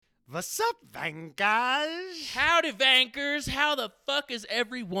What's up, Vankers? Howdy, Vankers. How the fuck is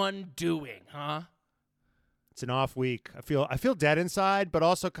everyone doing, huh? It's an off week. I feel dead inside, but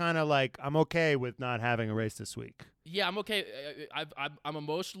also kind of like I'm okay with not having a race this week. Yeah, I'm okay. I'm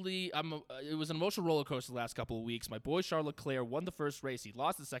emotionally. It was an emotional roller coaster the last couple of weeks. My boy Charles Leclerc won the first race. He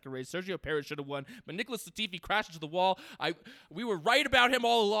lost the second race. Sergio Perez should have won, but Nicholas Latifi crashed into the wall. We were right about him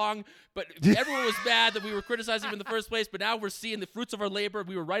all along, but everyone was mad that we were criticizing him in the first place. But now we're seeing the fruits of our labor.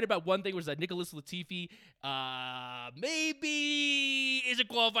 We were right about one thing, was that Nicholas Latifi maybe isn't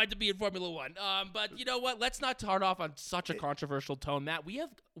qualified to be in Formula One. But you know what? Let's not start off on such a controversial tone, Matt. We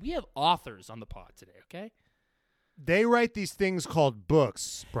have authors on the pod today. Okay. They write these things called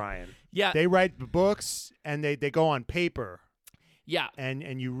books, Brian. Yeah. They write books and they go on paper. Yeah.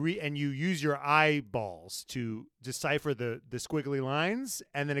 And you use your eyeballs to decipher the squiggly lines,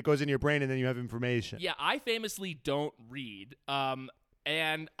 and then it goes into your brain, and then you have information. Yeah, I famously don't read.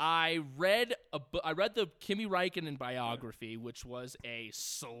 And I read the Kimi Räikkönen biography, which was a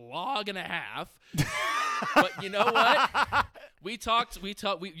slog and a half. But you know what? We did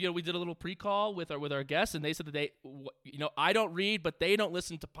a little pre-call with our guests, and they said that I don't read, but they don't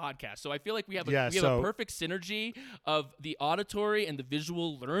listen to podcasts. So I feel like we have a perfect synergy of the auditory and the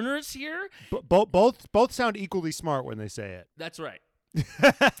visual learners here. Both sound equally smart when they say it. That's right.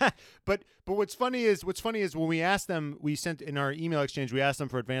 but what's funny is when we asked them, we sent in our email exchange, we asked them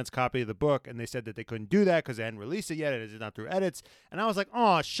for advanced copy of the book, and they said that they couldn't do that because they hadn't released it yet. It is not through edits. And I was like,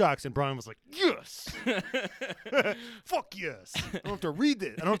 oh, shucks. And Brian was like, yes. Fuck yes. I don't have to read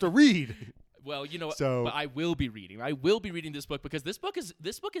it. I don't have to read. Well, you know what? But I will be reading. I will be reading this book because this book is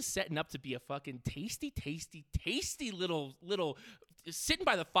setting up to be a fucking tasty little sitting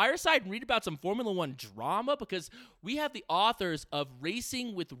by the fireside and read about some Formula One drama, because we have the authors of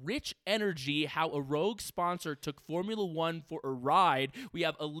Racing with Rich Energy: How a Rogue Sponsor Took Formula One for a Ride. We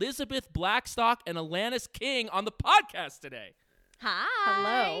have Elizabeth Blackstock and Alanis King on the podcast today. Hi.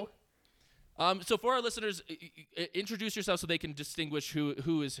 Hello. So for our listeners, introduce yourself so they can distinguish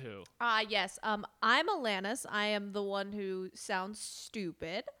who is who. Yes. I'm Alanis. I am the one who sounds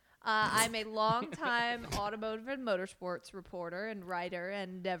stupid. I'm a longtime automotive and motorsports reporter and writer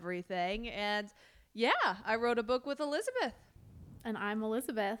and everything. And yeah, I wrote a book with Elizabeth. And I'm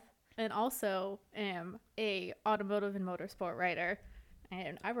Elizabeth, and also am a automotive and motorsport writer.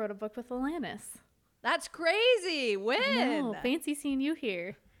 And I wrote a book with Alanis. That's crazy. When? No, fancy seeing you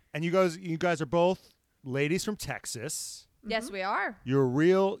here. And you guys are both ladies from Texas. Yes, we are. You're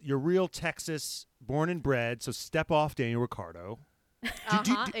real Texas born and bred. So step off Daniel Ricciardo.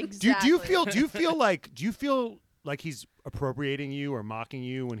 Exactly. Do you feel like he's appropriating you or mocking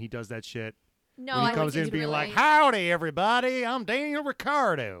you when he does that shit? No, when he I comes think in he's being really, like, "Howdy, everybody! I'm Daniel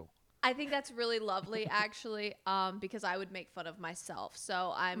Ricciardo." I think that's really lovely, actually, because I would make fun of myself.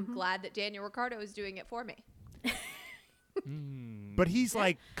 So I'm glad that Daniel Ricciardo is doing it for me. But he's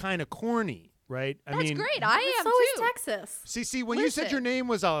like kind of corny, right? That's great. I am so too. is Texas. See, when you said your name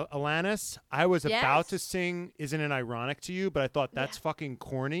was Alanis, I was about to Yes. sing "Isn't It Ironic" to you, but I thought that's fucking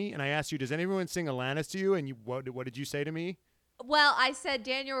corny. And I asked you, "Does anyone sing Alanis to you?" And what did you say to me? Well, I said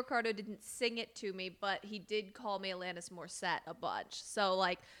Daniel Ricciardo didn't sing it to me, but he did call me Alanis Morissette a bunch. So,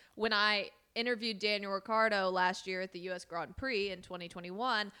 like, when I interviewed Daniel Ricciardo last year at the U.S. Grand Prix in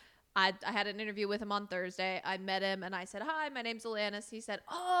 2021, I had an interview with him on Thursday. I met him, and I said, "Hi, my name's Alanis." He said,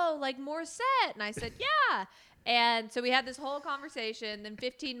 "Oh, like Morissette?" And I said, "Yeah." And so we had this whole conversation. Then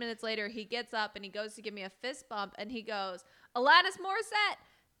 15 minutes later, he gets up, and he goes to give me a fist bump, and he goes, "Alanis Morissette,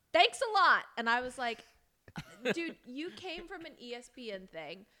 thanks a lot." And I was like, dude, you came from an ESPN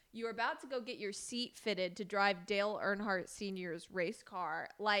thing. You were about to go get your seat fitted to drive Dale Earnhardt Sr.'s race car.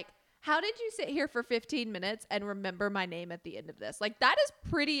 Like, how did you sit here for 15 minutes and remember my name at the end of this? Like, that is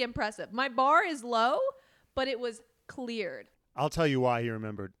pretty impressive. My bar is low, but it was cleared. I'll tell you why he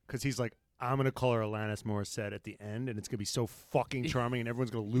remembered. Because he's like, I'm going to call her Alanis Morissette at the end, and it's going to be so fucking charming, and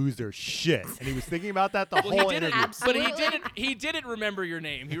everyone's going to lose their shit. And he was thinking about that the whole interview. Absolutely. But he didn't remember your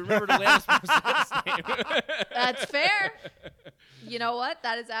name. He remembered Alanis Morissette's name. That's fair. You know what?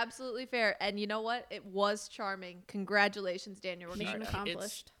 That is absolutely fair. And you know what? It was charming. Congratulations, Daniel Ricciardo. Mission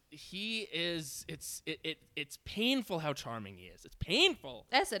accomplished. It's painful how charming he is. It's painful.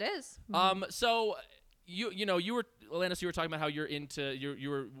 Yes, it is. So you were, Alanis, you were talking about how you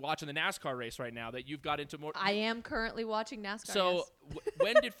were watching the NASCAR race right now, that you've got into more. I am currently watching NASCAR. So yes.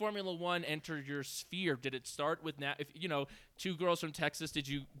 When did Formula One enter your sphere? Did it start with two girls from Texas?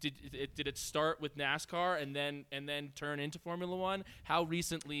 Did it start with NASCAR and then turn into Formula One? How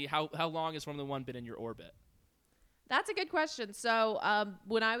recently? How long has Formula One been in your orbit? That's a good question. So,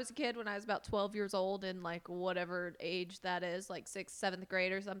 when I was a kid, when I was about 12 years old, and like whatever age that is, like 6th, 7th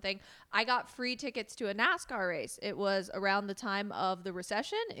grade or something, I got free tickets to a NASCAR race. It was around the time of the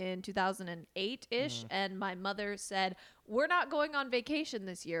recession in 2008-ish, and my mother said, "We're not going on vacation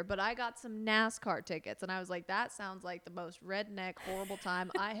this year, but I got some NASCAR tickets." And I was like, that sounds like the most redneck, horrible time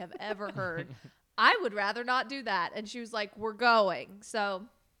I have ever heard. I would rather not do that. And she was like, "We're going." So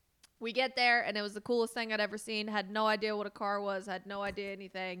we get there, and it was the coolest thing I'd ever seen. Had no idea what a car was. Had no idea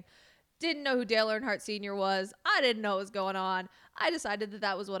anything. Didn't know who Dale Earnhardt Sr. was. I didn't know what was going on. I decided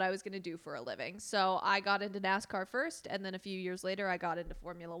that was what I was going to do for a living. So I got into NASCAR first, and then a few years later, I got into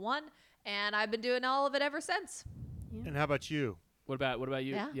Formula One, and I've been doing all of it ever since. And how about you? What about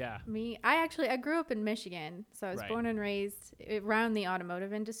you? Yeah. Me, I grew up in Michigan, so I was Right. born and raised around the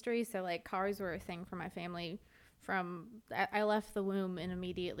automotive industry. So like cars were a thing for my family. I left the womb and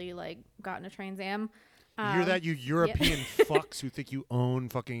immediately like got in a Trans Am. You hear that, you European fucks who think you own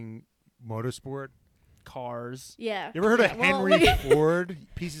fucking motorsport? Cars. Yeah. You ever heard of Well, Henry Ford?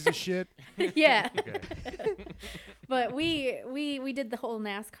 Pieces of shit. yeah. Okay. But we did the whole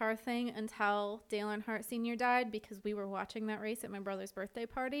NASCAR thing until Dale Earnhardt Sr. died because we were watching that race at my brother's birthday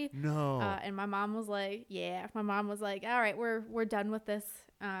party. No. And my mom was like, all right, we're done with this.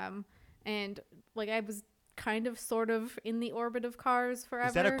 And like I was kind of sort of in the orbit of cars forever.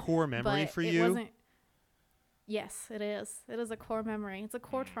 Is that a core memory but for it you? wasn't. Yes, it is. It is a core memory. It's a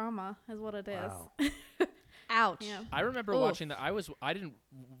core trauma is what it is. Wow. Ouch. Yeah. I remember Oof. watching that. I didn't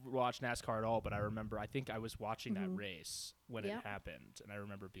watch NASCAR at all, but I think I was watching that race when it Yep. happened, and I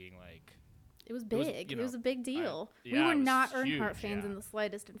remember being like, It was It was, big. you It was know, a big deal. yeah, We it were was not Earnhardt huge, fans yeah. in the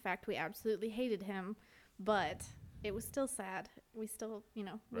slightest. In fact, we absolutely hated him. But it was still sad. We still,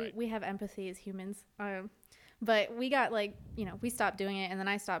 Right. we have empathy as humans. But we got we stopped doing it, and then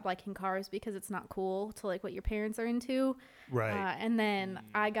I stopped liking cars because it's not cool to like what your parents are into. Right. And then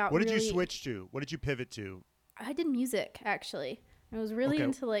I got What did really, you switch to? What did you pivot to? I did music actually. I was really Okay.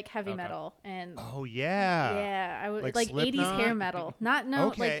 into like heavy Okay. metal and Oh yeah. yeah, I was Like like 80s hair Slipknot? metal. Not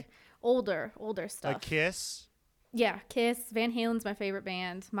Okay. like older stuff. Like Kiss. Yeah, Kiss, Van Halen's my favorite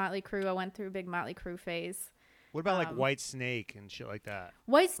band. Motley Crue, I went through a big Motley Crue phase. What about like White Snake and shit like that?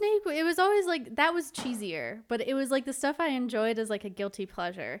 Whitesnake, it was always like that was cheesier, but it was like the stuff I enjoyed as like a guilty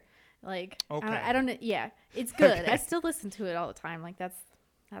pleasure. Like Okay. I don't know, yeah, it's good. Okay. I still listen to it all the time. Like that's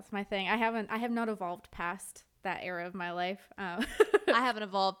my thing. I have not evolved past that era of my life. I haven't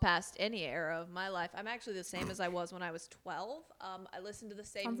evolved past any era of my life. I'm actually the same as I was when I was 12. I listen to the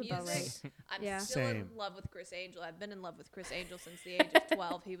same Sounds about music. right. I'm Yeah. still Same. in love with Chris Angel. I've been in love with Chris Angel since the age of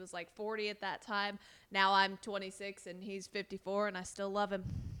 12. He was like 40 at that time. Now I'm 26 and he's 54, and I still love him.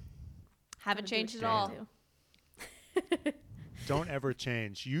 Haven't Gotta do changed what at you all. gotta do. Don't ever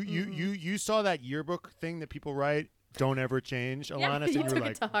change. You saw that yearbook thing that people write. Don't ever change, Alanis, you and you were took it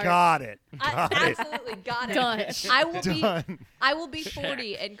like, to heart. got it. I Got it. absolutely got it. Done. Done. I will be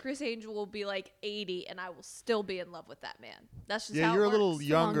 40 and Chris Angel will be like 80, and I will still be in love with that man. That's just Yeah, how you're it a little works.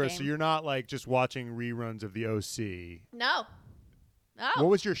 younger, game. so you're not like just watching reruns of the OC. No. What No.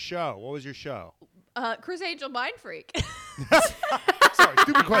 was your show? Chris Angel Mind Freak. Sorry,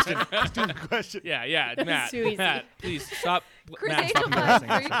 stupid question. Stupid question. yeah, Matt, too easy. Matt, please stop. Chris Matt, Angel stop Mind embarrassing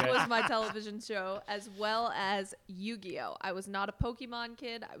us, Freak okay? was my television show, as well as Yu-Gi-Oh! I was not a Pokemon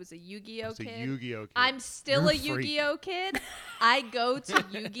kid. I was a Yu-Gi-Oh! It's a kid. Yu-Gi-Oh! kid. I'm still You're a a freak. Yu-Gi-Oh! Kid. I go to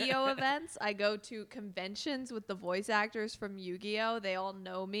Yu-Gi-Oh! Events. I go to conventions with the voice actors from Yu-Gi-Oh! They all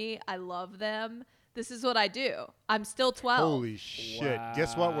know me. I love them. This is what I do. I'm still 12. Holy shit.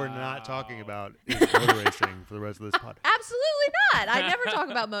 Guess what we're not talking Wow. about is motor racing for the rest of this podcast. Absolutely not. I never talk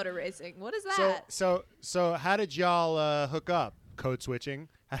about motor racing. What is that? So how did y'all hook up? Code switching?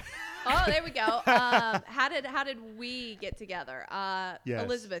 Oh, there we go. How did we get together? Yes.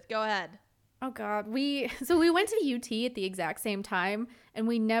 Elizabeth, go ahead. Oh God, we went to UT at the exact same time, and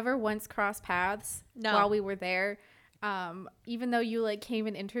we never once crossed paths No. while we were there. Even though you like came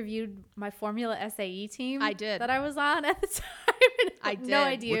and interviewed my Formula SAE team, I did. that I was on at the time. and I had no did.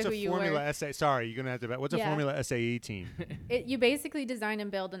 idea What's who a you Formula were. SA? Sorry, you're gonna have to. What's a Yeah. Formula SAE team? You basically design and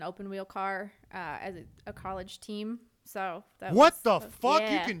build an open wheel car as a college team. So that What was, the fuck?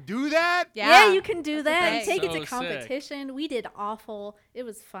 yeah. You can do that? Yeah, you can do That's that. the You take it So to sick. competition. We did awful. It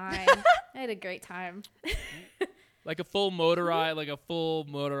was fine. I had a great time. Like a full motorized,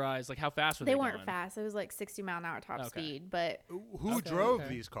 like how fast were they They weren't going? fast. It was like 60-mile-an-hour top Okay. speed. But Who Okay, drove okay.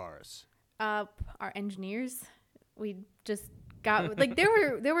 these cars? our engineers, we just got like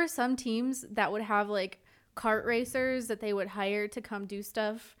there were some teams that would have like kart racers that they would hire to come do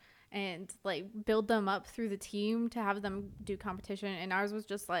stuff and like build them up through the team to have them do competition. And ours was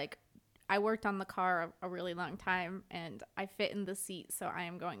just like I worked on the car a really long time, and I fit in the seat, so I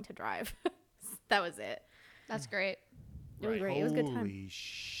am going to drive. That was it. That's great. It was great. It was a good time. Holy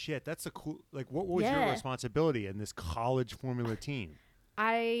shit, that's a cool. Like, what was your Yeah. responsibility in this college Formula team?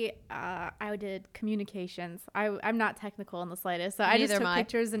 I did communications. I'm not technical in the slightest, so I just Neither took am I.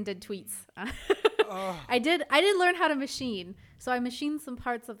 pictures and did tweets. I did learn how to machine. So I machined some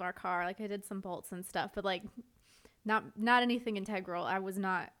parts of our car, like I did some bolts and stuff, but like not anything integral. I was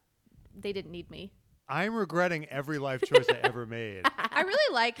not. They didn't need me. I'm regretting every life choice I ever made. I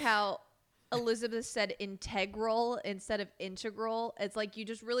really like how Elizabeth said integral instead of integral. It's like you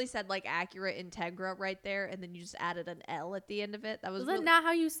just really said like accurate integra right there, and then you just added an L at the end of it. That was Is that really- not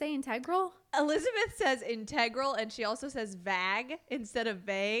how you say integral? Elizabeth says integral, and she also says vag instead of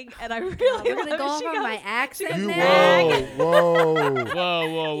vague. And I really We're gonna love go it. off She on goes- my accent You now.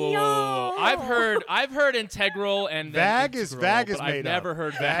 whoa. I've heard integral and then Vag is integral, made but I've never up.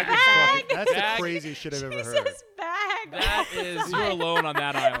 heard Vag vag. is fucking, that's Vag. the craziest shit I've She ever says heard. vag. That is, you're alone on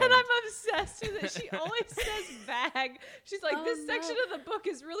that island. And I'm obsessed with it. She always says vag. She's like, Oh, this section no. of the book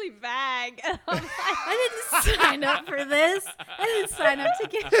is really vague. And I'm like, I didn't sign up for this. I didn't sign up to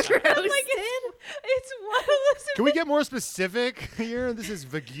get roasted. it's what Elizabeth. Can we get more specific here? This is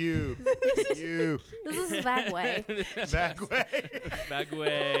vague. Vague. This is that way.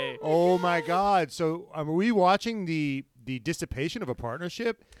 Bagway. Oh my God! So are we watching the dissipation of a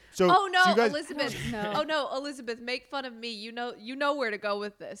partnership? So Oh no, so you guys, Elizabeth! No. Oh no, Elizabeth! Make fun of me. You know where to go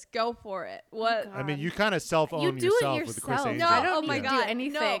with this. Go for it. What? God. I mean, you kind of self-own You do yourself it with the Chris yourself. Angel. No, I don't oh need my to God, do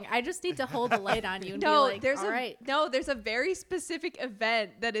anything. no. I just need to hold a light on you and no, be like, there's all right. there's a very specific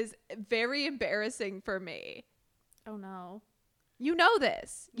event that is very embarrassing for me. Oh no. You know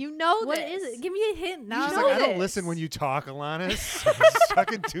this. You know What this. is it? Give me a hint now. She's know like, I don't this. listen when you talk, Alanis. Just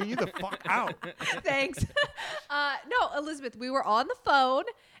fucking tune you the fuck out. Thanks. No, Elizabeth, we were on the phone,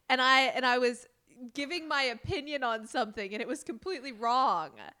 and I was giving my opinion on something, and it was completely wrong.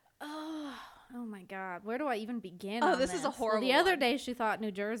 Oh my God. Where do I even begin? Oh, on this is a Well, horrible the other one. day she thought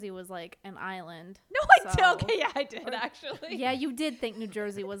New Jersey was like an island. No, I did. So- Okay, yeah, I did actually. Yeah, you did think New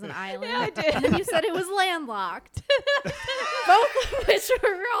Jersey was an island. Yeah, I did. And then you said it was landlocked. Both of which were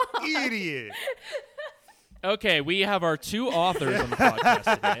wrong. Idiot. Okay, we have our two authors on the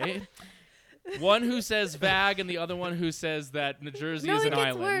podcast today. One who says vag and the other one who says that New Jersey No, is it an gets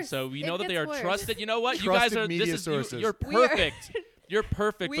island. worse. So we It know that they gets are worse. trusted. You know what? You Trusted guys are media this is sources. you're We are- perfect. You're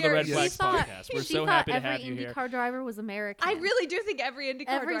perfect for the We are- Red She Flags thought, podcast. We're she so thought happy to every have you here. IndyCar driver was American. I really do think every IndyCar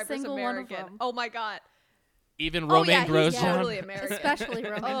Every driver is single one of American. them. Oh my god. Even Oh Romain yeah, he's Grosjean. totally American. Especially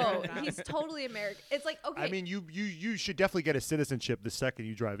Roman Oh, Grosjean. he's totally American. It's like okay. I mean, you should definitely get a citizenship the second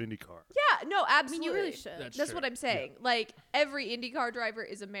you drive IndyCar. yeah, no, I absolutely. mean, you really should. That's That's true. what I'm saying. Like every IndyCar driver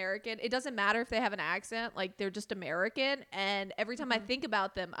is American. It doesn't matter if they have an accent. Like they're just American. And every time I think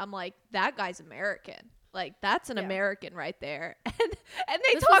about them, I'm like, that guy's American. Like that's an Yeah. American right there. And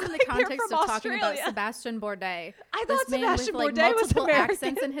they This talk was in the like they're context from of talking about Australia. Sebastian Bourdais. I This thought man Sebastian with, like, Bourdais was multiple American.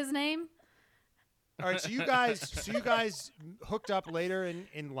 accents in his name. All right, so you guys hooked up later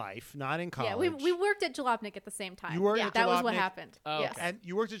in life, not in college. Yeah, we worked at Jalopnik at the same time. You worked yeah, at that was what Jalopnik? happened. Oh, Yes. okay. and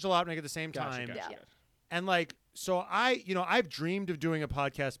you worked at Jalopnik at the same Gotcha, time. gotcha, Yeah. gotcha. And like, so I've dreamed of doing a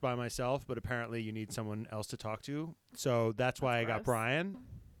podcast by myself, but apparently you need someone else to talk to. So that's why I got gross. Brian.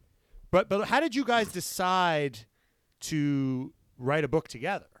 But how did you guys decide to write a book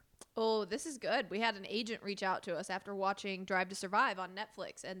together? Oh, this is good. We had an agent reach out to us after watching Drive to Survive on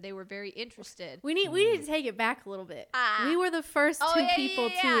Netflix, and they were very interested. We need to take it back a little bit. Ah. We were the first Oh, two yeah, people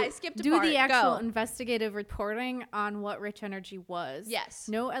yeah, yeah. I to skipped a do part. the actual Go. investigative reporting on what Rich Energy was. Yes.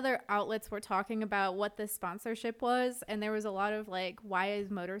 No other outlets were talking about what this sponsorship was, and there was a lot of like, why is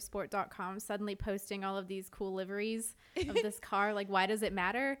motorsport.com suddenly posting all of these cool liveries of this car? Like, why does it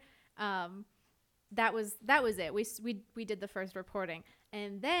matter? That was it. We did the first reporting,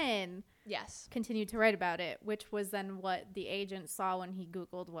 and then Yes. continued to write about it, which was then what the agent saw when he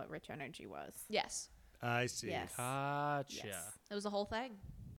Googled what Rich Energy was. Yes. I see. Yes. Gotcha. Yes. It was a whole thing.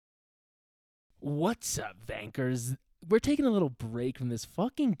 What's up, Vankers? We're taking a little break from this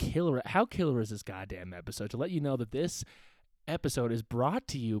fucking killer. How killer is this goddamn episode? To let you know that this episode is brought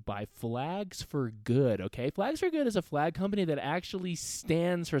to you by Flags for Good, okay? Flags for Good is a flag company that actually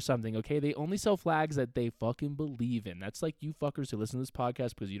stands for something, okay? They only sell flags that they fucking believe in. That's like you fuckers who listen to this podcast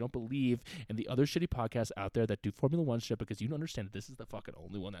because you don't believe in the other shitty podcasts out there that do Formula One shit because you don't understand that this is the fucking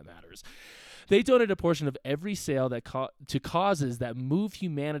only one that matters. They donate a portion of every sale that to causes that move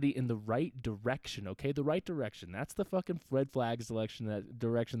humanity in the right direction, okay? The right direction. That's the fucking red flags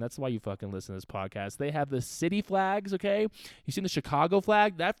direction. That's why you fucking listen to this podcast. They have the city flags, okay? You seen the Chicago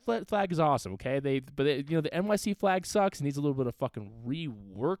flag? That flag is awesome. Okay, the NYC flag sucks. It needs a little bit of fucking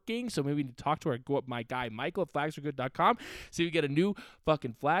reworking. So maybe we need to talk to my guy Michael at flagsforgood.com. See if we get a new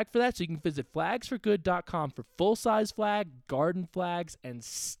fucking flag for that. So you can visit flagsforgood.com for full size flag, garden flags, and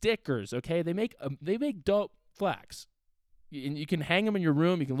stickers. Okay, they make dope flags. You can hang them in your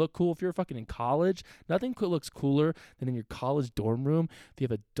room. You can look cool. If you're fucking in college, nothing looks cooler than in your college dorm room if you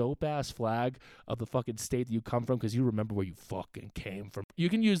have a dope-ass flag of the fucking state that you come from because you remember where you fucking came from. You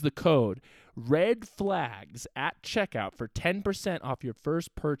can use the code REDFLAGS at checkout for 10% off your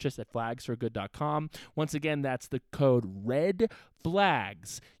first purchase at flagsforgood.com. Once again, that's the code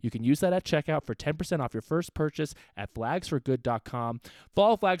REDFLAGS. You can use that at checkout for 10% off your first purchase at flagsforgood.com.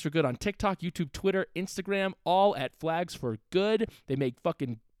 Follow Flags for Good on TikTok, YouTube, Twitter, Instagram, all at Flags for Good. They make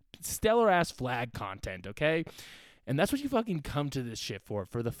fucking stellar-ass flag content, okay? And that's what you fucking come to this shit for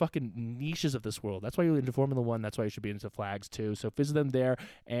the fucking niches of this world. That's why you're into Formula One. That's why you should be into flags too. So visit them there,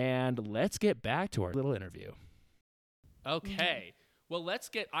 and let's get back to our little interview. Okay. Well, let's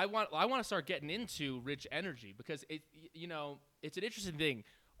get. I want to start getting into Rich Energy because it's an interesting thing.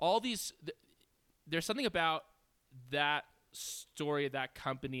 All these, there's something about that story of that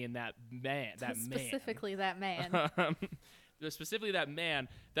company and that man. Specifically that man. Specifically that man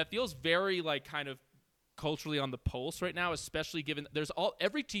that feels very like kind of culturally on the pulse right now, especially given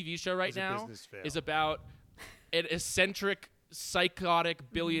every TV show right now is about an eccentric,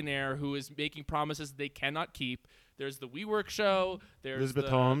 psychotic billionaire who is making promises they cannot keep. There's the WeWork show. There's Elizabeth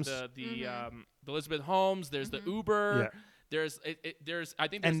Holmes. The Elizabeth Holmes. There's the Uber. Yeah. There's I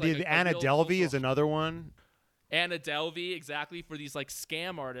think and there's the Anna Delvey is another one. Anna Delvey, exactly, for these like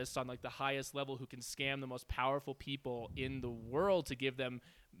scam artists on like the highest level who can scam the most powerful people in the world to give them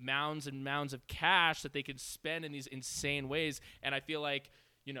mounds and mounds of cash that they can spend in these insane ways. And I feel like,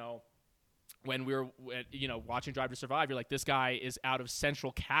 when we were, watching Drive to Survive, you're like, this guy is out of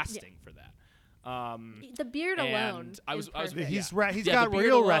central casting for that. The beard alone. He's got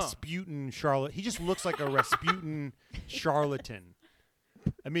real Rasputin Charlotte. He just looks like a Rasputin charlatan.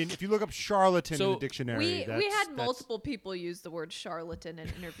 I mean, if you look up charlatan in the dictionary, we had multiple people use the word charlatan in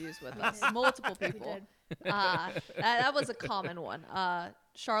interviews with us. Multiple people. That was a common one.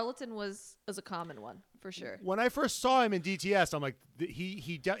 Charlatan was a common one for sure. When I first saw him in DTS, I'm like,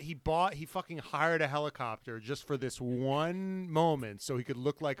 he fucking hired a helicopter just for this one moment, so he could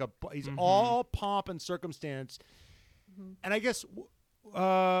look like he's all pomp and circumstance. And I guess,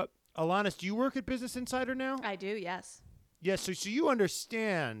 Alanis, do you work at Business Insider now? I do, yes. Yes, so you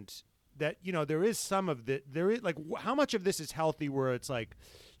understand that, there is some of there is like how much of this is healthy where it's like,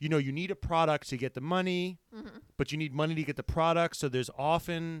 you need a product to get the money, but you need money to get the product. So there's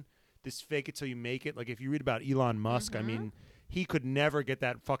often this fake it till you make it. Like if you read about Elon Musk, I mean, he could never get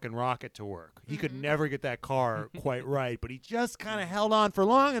that fucking rocket to work. He could never get that car quite right, but he just kind of held on for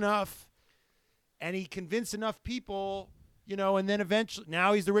long enough and he convinced enough people, and then eventually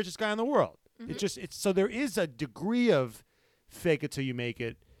now he's the richest guy in the world. So there is a degree of fake it till you make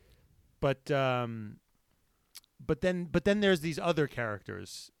it, but then there's these other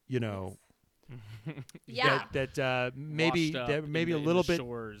characters, Yeah. that maybe a little bit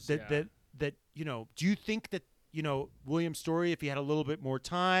shores, that do you think that William's story, if he had a little bit more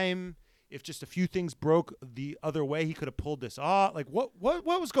time, if just a few things broke the other way, he could have pulled this off? Like what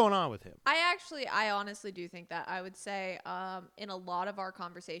was going on with him? I honestly do think that. I would say in a lot of our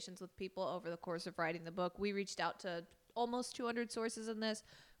conversations with people over the course of writing the book, we reached out to almost 200 sources in this.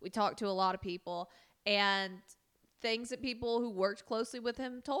 We talked to a lot of people, and things that people who worked closely with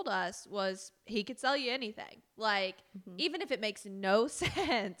him told us was he could sell you anything. Like, even if it makes no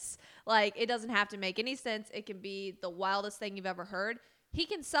sense, like it doesn't have to make any sense. It can be the wildest thing you've ever heard. He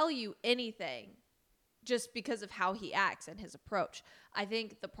can sell you anything just because of how he acts and his approach. I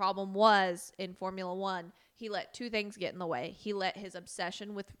think the problem was in Formula One, he let two things get in the way. He let his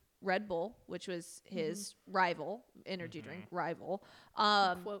obsession with Red Bull, which was his rival, energy drink rival.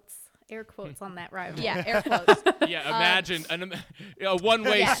 Air quotes on that rival. Yeah, air quotes. Yeah, imagine a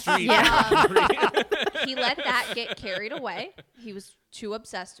one-way street. He let that get carried away. He was too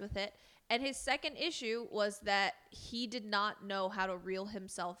obsessed with it. And his second issue was that he did not know how to reel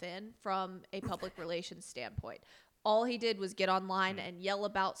himself in from a public relations standpoint. All he did was get online and yell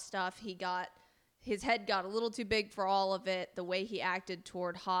about stuff. His head got a little too big for all of it. The way he acted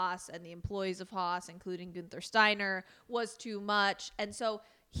toward Haas and the employees of Haas, including Gunther Steiner, was too much. And so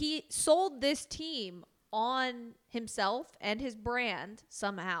he sold this team on himself and his brand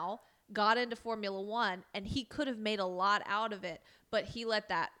somehow, got into Formula One, and he could have made a lot out of it. But he let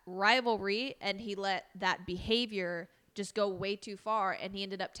that rivalry and he let that behavior just go way too far, and he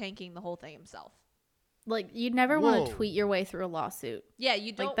ended up tanking the whole thing himself. Like, you'd never want Whoa. to tweet your way through a lawsuit. Yeah,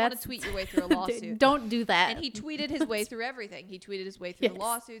 you don't want that's- to tweet your way through a lawsuit. Don't do that. And he tweeted his way through everything. He tweeted his way through the Yes.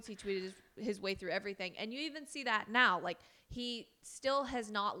 lawsuits. He tweeted his way through everything. And you even see that now. Like, he still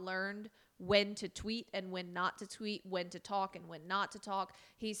has not learned when to tweet and when not to tweet, when to talk and when not to talk.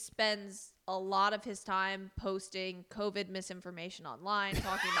 He spends a lot of his time posting COVID misinformation online,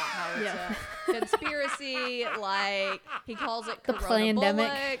 talking about how it's a conspiracy. Like, he calls it The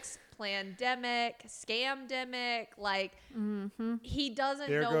coronabullocks, plandemic, scamdemic. Like, he doesn't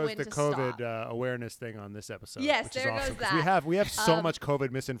There know goes when the to COVID stop. awareness thing on this episode. Yes, which is there awesome, goes 'cause that. We have so much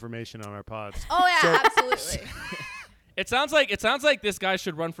COVID misinformation on our pods. Oh yeah, So- absolutely. It sounds like this guy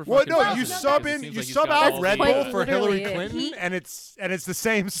should run for Well, fucking no, president. you no, sub no. It in, seems you like he's sub got out all Red the- Bull Quite for Hillary literally it. Clinton, and it's the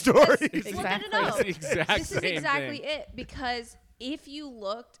same story. Exactly. Well, no. It's the exact This is same exactly thing. it, because if you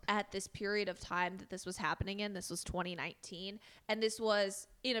looked at this period of time that this was happening in, this was 2019, and this was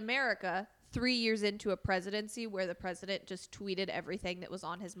in America 3 years into a presidency where the president just tweeted everything that was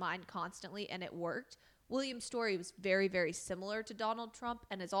on his mind constantly, and it worked. William Story was very, very similar to Donald Trump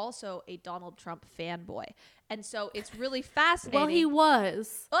and is also a Donald Trump fanboy. And so it's really fascinating. Well, he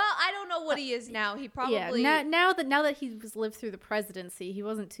was. Well, I don't know what he is now. He probably Now that he was lived through the presidency, he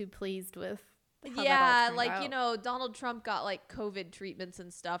wasn't too pleased with how that all yeah, turned like, out. you know, Donald Trump got like COVID treatments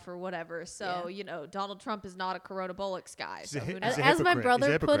and stuff or whatever. So, Yeah. you know, Donald Trump is not a coronabullocks guy. He's So a who hit- knows? he's a As my hypocrite. He's a brother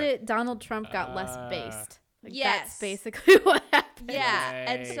put hypocrite. it, Donald Trump got less based. Like, Yes. That's basically what happened. Yeah,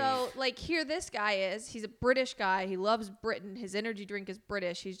 and Right. so like here this guy is, he's a British guy, he loves Britain, his energy drink is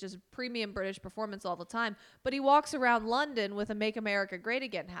British, he's just premium British performance all the time, but he walks around London with a Make America Great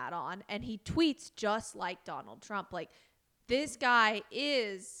Again hat on, and he tweets just like Donald Trump. Like, this guy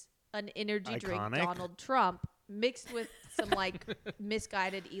is an energy drink Iconic. Donald Trump mixed with some like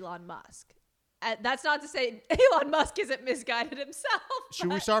misguided Elon Musk. That's not to say Elon Musk isn't misguided himself. Should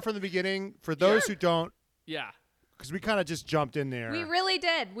we but start from the beginning? For those who don't, Yeah. because we kind of just jumped in there. we really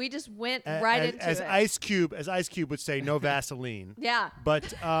did. We just went A- right as, into as it. Ice Cube would say, no Vaseline. Yeah.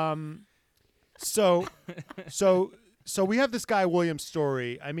 But so we have this guy William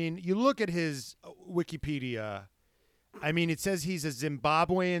Story. I mean, you look at his Wikipedia. I mean, it says he's a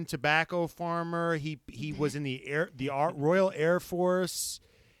Zimbabwean tobacco farmer. He was in the Royal Air Force,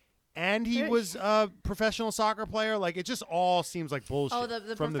 and he was a professional soccer player. Like, it just all seems like bullshit. Oh,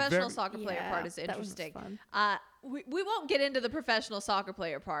 the from professional very- soccer player part is that was interesting. fun. We won't get into the professional soccer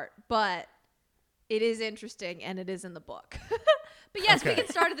player part, but it is interesting, and it is in the book. But yes, we Okay. can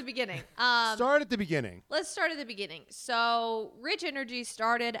start at the beginning. Start at the beginning. Let's start at the beginning. So, Rich Energy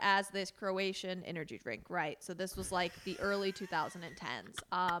started as this Croatian energy drink, right? So this was like the early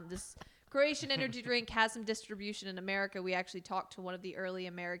 2010s. This Croatian energy drink has some distribution in America. We actually talked to one of the early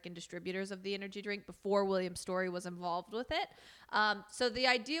American distributors of the energy drink before William Story was involved with it. So the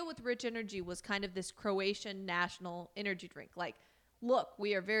idea with Rich Energy was kind of this Croatian national energy drink. Like, look,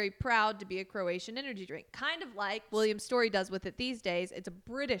 we are very proud to be a Croatian energy drink. Kind of like William Story does with it these days. It's a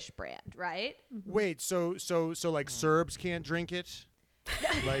British brand, right? Wait, so like Serbs can't drink it?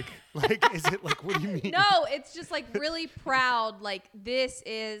 like is it like, what do you mean? No, it's just like really proud. Like, this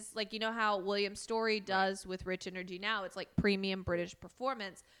is like, you know how William Story does with Rich Energy now? It's like premium British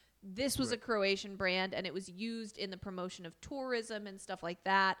performance. This was a Croatian brand, and it was used in the promotion of tourism and stuff like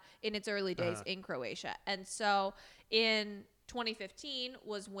that in its early days in Croatia. And so in 2015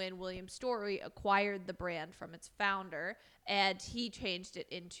 was when William Story acquired the brand from its founder, and he changed it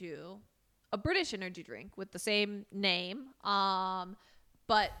into a British energy drink with the same name,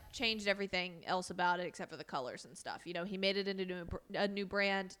 but changed everything else about it except for the colors and stuff. You know, he made it into a new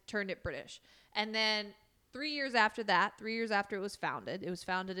brand, turned it British. And then 3 years after that, 3 years after it was founded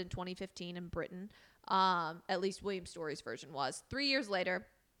in 2015 in Britain, at least William Story's version was. 3 years later,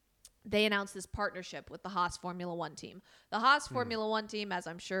 they announced this partnership with the Haas Formula One team. The Haas Formula One team, as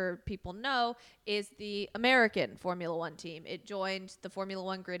I'm sure people know, is the American Formula One team. It joined the Formula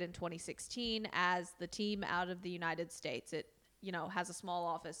One grid in 2016 as the team out of the United States. It, you know, has a small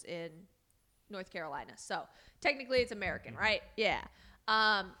office in North Carolina. So technically it's American, right? Yeah.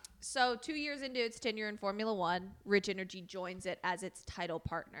 So 2 years into its tenure in Formula One, Rich Energy joins it as its title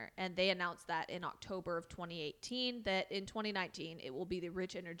partner. And they announced that in October of 2018, that in 2019, it will be the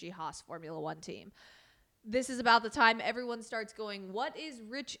Rich Energy Haas Formula One team. This is about the time everyone starts going, what is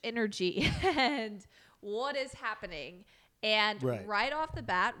Rich Energy and what is happening? And right off the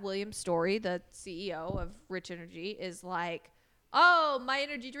bat, William Story, the CEO of Rich Energy, is like, oh, my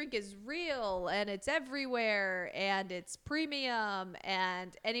energy drink is real and it's everywhere and it's premium,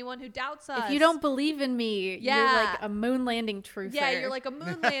 and anyone who doubts us. If you don't believe in me, you're Yeah. like a moon landing truther. Yeah, you're like a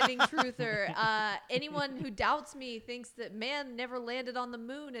moon landing truther. Anyone who doubts me thinks that man never landed on the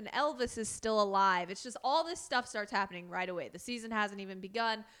moon and Elvis is still alive. It's just all this stuff starts happening right away. The season hasn't even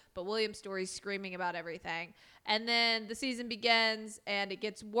begun, but William Story's screaming about everything. And then the season begins and it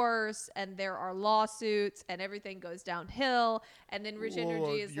gets worse and there are lawsuits and everything goes downhill. And then Rich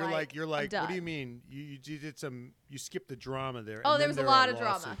Energy is you're like, I'm what done. do you mean? You did you skipped the drama there. Oh, and there then was a there lot are of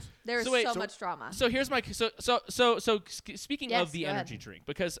drama. lawsuits. There was So wait, so so- much drama. So here's my speaking Yes, of the go ahead. energy drink,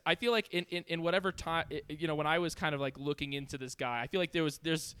 because I feel like in whatever time when I was kind of like looking into this guy, I feel like there's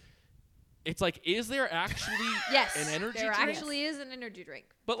it's like, is there actually Yes, an energy there drink? actually is an energy drink.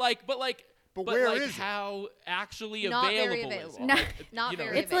 But where like is it? how actually Not very available is available. it? No. Like, Not you know,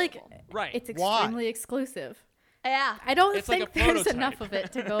 very It's like available. right. it's Why? extremely exclusive. Yeah. I don't It's like think a there's prototype. enough of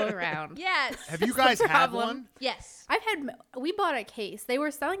it to go around. Yes. Have you That's guys the had problem. one? Yes. We bought a case. They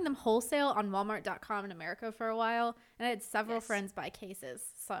were selling them wholesale on Walmart.com in America for a while, and I had several Yes. friends buy cases.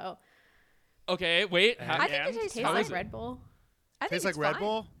 So Okay, wait. I think it and tastes tastes how fine. is like it? Red Bull. I think Tastes like it's Red fine.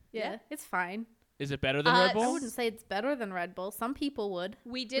 Bull. Yeah, Yeah. it's fine. Is it better than Red I Bull? I wouldn't say it's better than Red Bull. Some people would.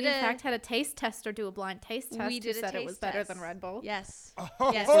 We did We in fact had a taste tester do a blind taste test we who did a said it taste was better test. than Red Bull. Yes.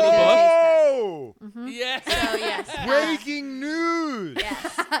 Oh, Yes, we did a taste test. Mm-hmm. Yes. So yes. breaking news!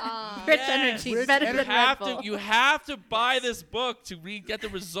 Yes. Rich Yes. energy, Rich better energy. than Red Bull. You have to buy this book to get the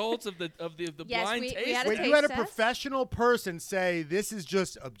results of the Yes, blind we taste. had a Wait, taste you had a test? professional person say this is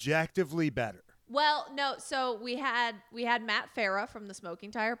just objectively better. Well, no. So we had Matt Farah from the Smoking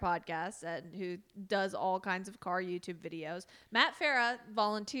Tire podcast, and who does all kinds of car YouTube videos. Matt Farah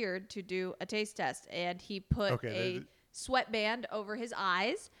volunteered to do a taste test, and he put a sweatband over his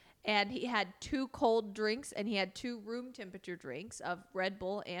eyes, and he had 2 cold drinks, and he had 2 room temperature drinks of Red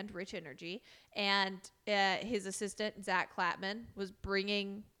Bull and Rich Energy, and his assistant Zach Clapman was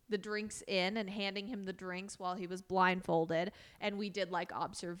bringing the drinks in and handing him the drinks while he was blindfolded, and we did like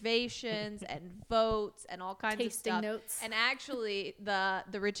observations and votes and all kinds Tasting of stuff. notes. And actually the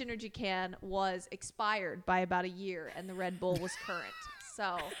Rich Energy can was expired by about a year, and the Red Bull was current.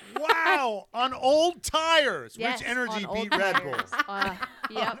 So Wow, on old tires, yes, Rich Energy on beat old Red Bull. tires.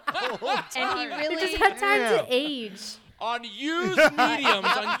 Yep. Old And he tires. really They just have time Damn. to age. on used mediums,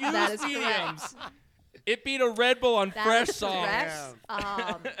 on That used is mediums. It beat a Red Bull on That fresh is sauce.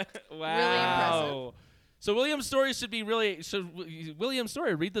 correct. Wow. impressive. So William Story should be really. So William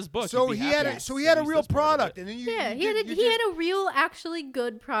Story, read this book. So You'd be he happy had to he had a use real this part of product, it. and then you Yeah, you did- he had a real, actually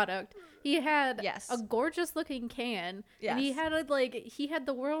good product. He had Yes. a gorgeous looking can. And he Yes. had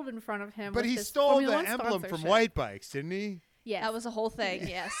the world in front of him. But with he this stole Formula the One emblem from sponsorship. White Bikes, didn't he? Yes. That was a whole thing,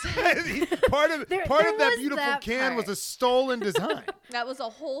 yes. part of There that was beautiful that can was part. a stolen design. That was a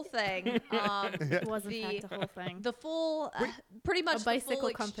whole thing. It was in the- fact a whole thing. The full, pretty much the bicycle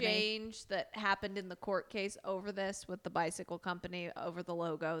full company. exchange that happened in the court case over this with the bicycle company over the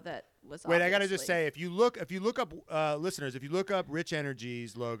logo that was. Wait, I gotta just obviously- say, if you look up listeners, if you look up Rich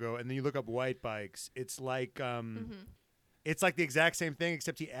Energy's logo and then you look up White Bikes, it's like it's like the exact same thing,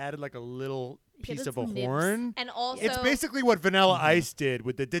 except he added like a little piece did of a some nibs. horn. And also, It's basically what Vanilla Ice did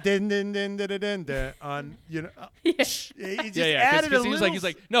with the din din din din din din on Yeah. He just Yeah, added a because little. he's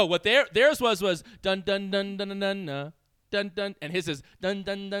like no. What theirs was dun dun dun dun dun dun. Dun dun, and his is dun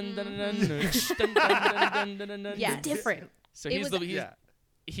dun dun dun dun dun dun dun dun dun dun dun. Yes. It's different. So It he's was- the he's, yeah.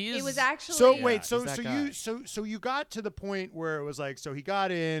 he is. it was actually. So Yeah, wait, he's so that so guy. you so you got to the point where it was like, so he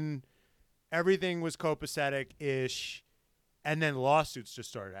got in, everything was copacetic ish, and then lawsuits just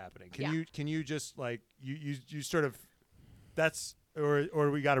started happening. Can you just like you sort of that's or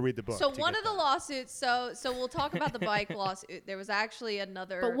we got to read the book. So to one get of the that. lawsuits. So we'll talk about the bike lawsuit. There was actually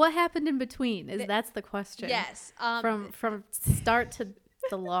another. But what happened in between? That's the question. Yes. From start to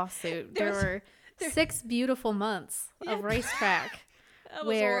the lawsuit, there were 6 beautiful months of racetrack that was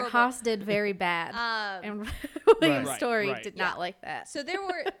where horrible. Haas did very bad, and William Right, Story right. did not like that. So there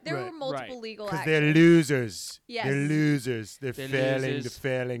were Right, multiple right. legal because actions. they're losers. Yes. They're losers. They're They're failing. losers. The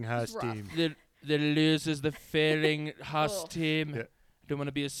failing Haas rough. team. the losers, the failing Haas Ugh. team. Yeah. Don't want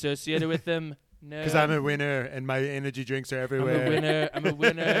to be associated with them. No, Because I'm a winner and my energy drinks are I'm everywhere. a winner. I'm a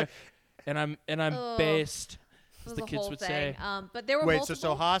winner, and I'm Ugh. based, It as was the a kids whole would thing. say. But there were Wait, multiple.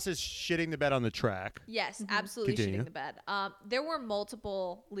 so Haas is shitting the bed on the track. Yes, absolutely Continue. shitting the bed. There were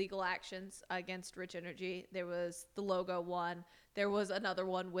multiple legal actions against Rich Energy. There was the logo one. There was another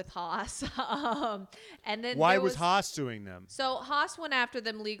one with Haas. And then Why there was Haas suing them? So Haas went after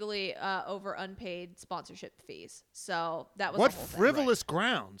them legally over unpaid sponsorship fees. So that was What the whole thing. frivolous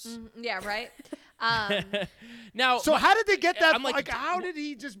grounds? Yeah, right. Now, So how did they get that? I'm Like, how did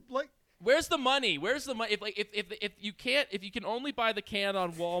he just like? where's the money? Where's the money? If you can only buy the can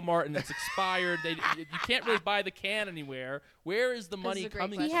on Walmart and it's expired, you can't really buy the can anywhere. Where is the money a great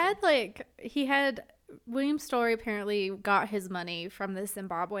coming question. He had William Story apparently got his money from the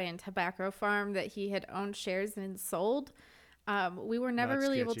Zimbabwean tobacco farm that he had owned shares in and sold. We were never Not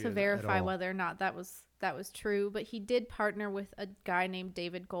really able sketchy to at verify all. whether or not that was true, but he did partner with a guy named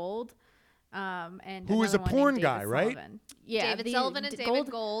David Gold. And Who is another a one porn named guy, David right? Sullivan. Yeah, David Sullivan and David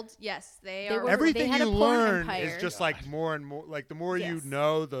Gold. Yes, they They are. were- Everything had you a porn learn empire. is just like more and more. Like the more you Yes.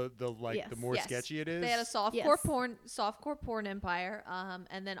 know, the Yes. the more Yes. sketchy it is. They had a softcore Yes. porn empire.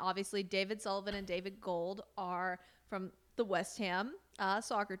 And then obviously David Sullivan and David Gold are from the West Ham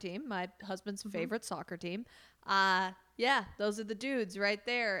soccer team, my husband's favorite soccer team. Yeah, those are the dudes right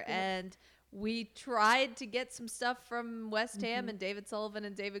there. And we tried to get some stuff from West Ham and David Sullivan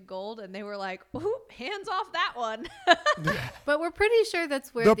and David Gold, and they were like, "Ooh, hands off that one." But we're pretty sure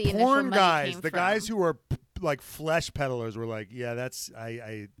that's where the the initial porn money guys, came the from. guys who are like flesh peddlers, were like, "Yeah, that's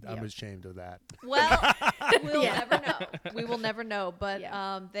I'm Yep. ashamed of that." Well, we'll Yeah. never know. We will never know. But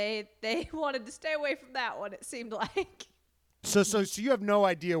Yeah. they wanted to stay away from that one. It seemed like. So you have no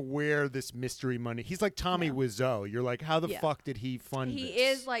idea where this mystery money. He's like Tommy No. Wiseau. You're like, how the Yeah. fuck did he fund He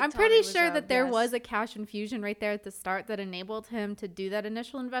this? is like. I'm Tommy pretty sure Wiseau, that there yes. was a cash infusion right there at the start that enabled him to do that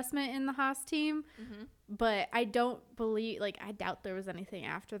initial investment in the Haas team. But I don't believe, I doubt there was anything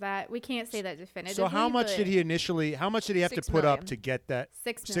after that. We can't say that definitively. So how much but did he initially? How much did he have to $6 put up million. to get that?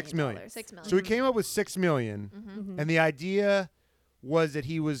 $6 million. $6 million. So he came up with $6 million, and the idea was that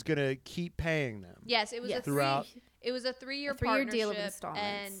he was gonna keep paying them. Yes, it was Yes. a Throughout- It was a 3-year A 3-year partnership, deal of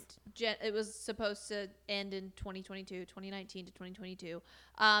installments. and it was supposed to end in 2019 to 2022.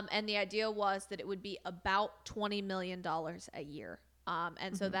 And the idea was that it would be about $20 million a year.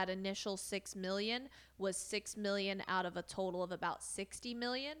 And so that initial $6 million was $6 million out of a total of about $60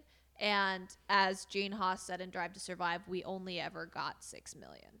 million. And as Gene Haas said in Drive to Survive, we only ever got $6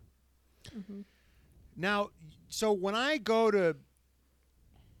 million. Now, so when I go to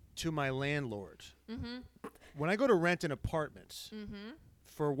my landlord, when I go to rent an apartment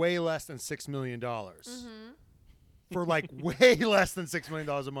for way less than $6 million, for like way less than $6 million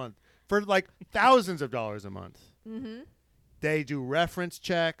a month, for like thousands of dollars a month, they do reference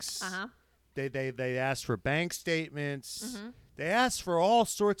checks. They ask for bank statements. They ask for all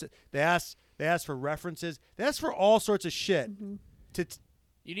sorts of. They ask for references. They ask for all sorts of shit.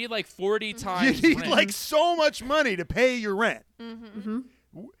 You need like 40 times You need rent. like so much money to pay your rent.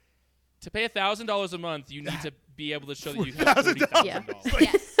 To pay $1,000 a month, you need to be able to show that you have $1,000. $40,000. Yeah.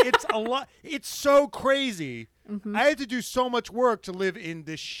 Yes. It's a lot. It's so crazy. I had to do so much work to live in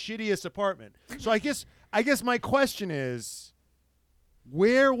the shittiest apartment. So I guess my question is,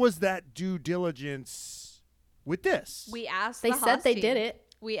 where was that due diligence with this? We asked They the said Haas they team. did it.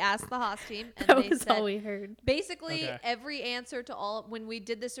 We asked the Haas team, and That they was said, all we heard. basically, Okay. every answer to all, when we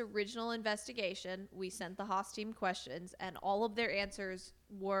did this original investigation, we sent the Haas team questions, and all of their answers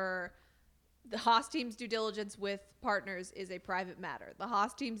were the Haas team's due diligence with partners is a private matter. The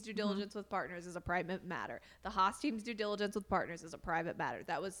Haas team's due diligence with partners is a private matter. The Haas team's due diligence with partners is a private matter.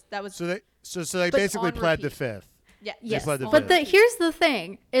 That was So they But basically on pled the repeat. fifth. yeah. Yes, pled the but fifth. here's the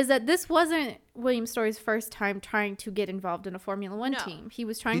thing: is that this wasn't William Story's first time trying to get involved in a Formula One No. team. He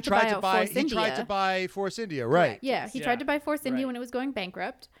was trying He to tried buy to out buy. Force He India. tried to buy Force India, right? Correct. Yeah, he Yeah. tried to buy Force India Right. when it was going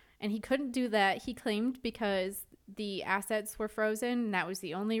bankrupt, and he couldn't do that. He claimed because the assets were frozen, and that was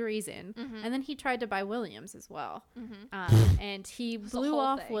the only reason. And then he tried to buy Williams as well, and he a blew whole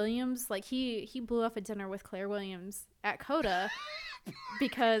off thing. Williams. Like he blew off a dinner with Claire Williams at Coda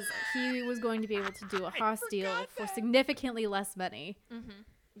because he was going to be able to do a Haas deal for significantly less money.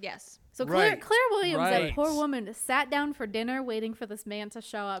 Yes. So Claire, Right. Claire Williams, Right. that poor woman, sat down for dinner waiting for this man to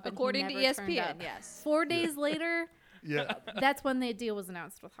show up. And he According to never turned ESPN, up. yes. 4 days later, Yeah. that's when the deal was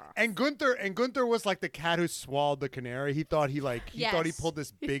announced with Haas. And Gunther was like the cat who swallowed the canary. He thought he thought he Yes. pulled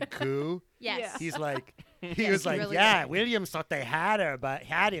this big coup. Yes. Yeah. He's like Yes, was he like, really yeah, did. Williams thought they had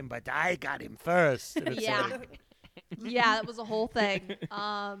him, but I got him first. And it's Yeah. like, Yeah, that was a whole thing. It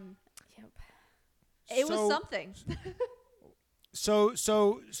was So- something. So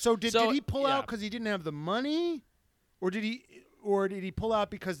did So, he pull yeah. out because he didn't have the money, or did he pull out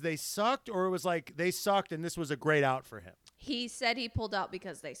because they sucked, or it was like they sucked and this was a great out for him? He said he pulled out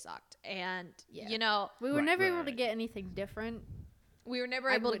because they sucked. And, Yeah. you know, We were Right, never right, able to right. get anything different. we were never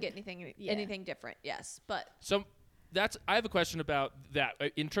I able to would- get anything yeah. anything different. Yes. But So I have a question about that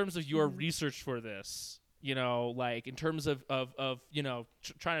in terms of your research for this. You know, like in terms of you know,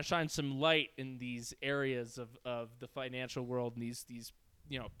 trying to shine some light in these areas of the financial world and these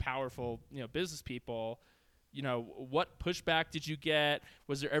powerful, business people. What pushback did you get?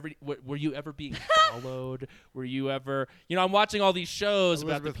 Was there ever? Were you ever being followed? Were you ever? I'm watching all these shows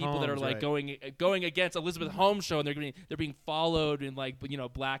about the people that are like going against Elizabeth Holmes show, and they're being followed in like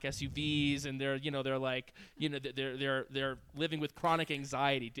black SUVs, and they're like they're living with chronic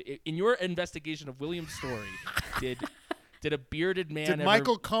anxiety. In your investigation of William's story, did a bearded man? Did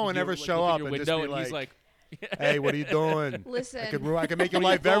Michael Cohen ever show up and just be and he's like, hey, what are you doing? Listen, I can make your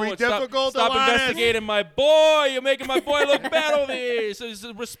life very difficult. Stop Alanis. investigating my boy. You're making my boy look bad over here. So it's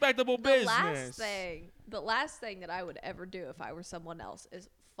a respectable business. The last thing that I would ever do if I were someone else is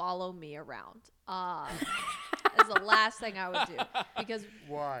follow me around. Is the last thing I would do because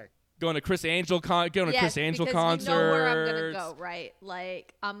why? Going to Chris Angel concert. Because you know where I'm gonna go, right?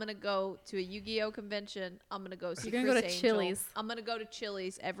 Like I'm gonna go to a Yu-Gi-Oh convention. I'm gonna go see You're Chris gonna go to Angel. Chili's. I'm gonna go to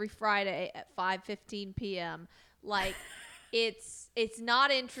Chili's every Friday at 5:15 p.m. Like it's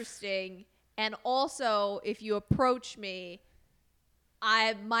not interesting. And also, if you approach me,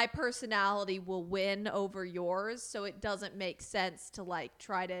 my personality will win over yours, so it doesn't make sense to like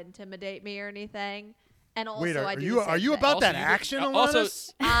try to intimidate me or anything. And also, wait, are you about that action,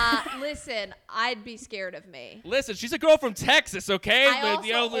 Alanis? Listen, I'd be scared of me. Listen, she's a girl from Texas, okay?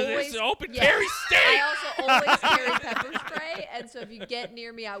 It's an open carry state. I also always carry pepper spray, and so if you get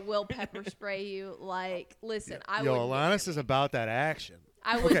near me, I will pepper spray you. Like, listen, I would. Alanis is about that action.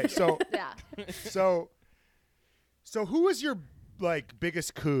 I would. Okay, so yeah. So who was your like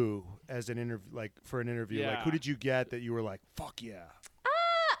biggest coup as an interview? Like for an interview, Yeah. like who did you get that you were like, fuck yeah?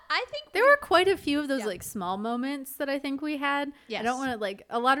 I think There were quite a few of those like small moments that I think we had. Yes. I don't want to like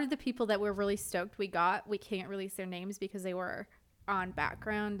a lot of the people that we're really stoked we can't release their names because they were on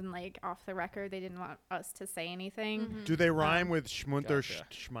background and like off the record. They didn't want us to say anything. Mm-hmm. Do they rhyme with Schmunter Gotcha.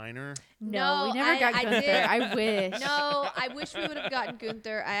 Schmeiner? No, we No, never got I Gunther. did. I wish. No, I wish we would have gotten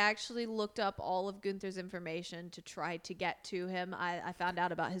Gunther. I actually looked up all of Gunther's information to try to get to him. I found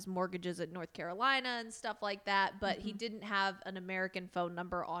out about his mortgages at North Carolina and stuff like that, but he didn't have an American phone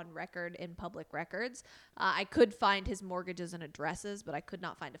number on record in public records. I could find his mortgages and addresses, but I could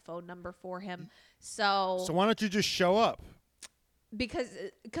not find a phone number for him. So why don't you just show up? because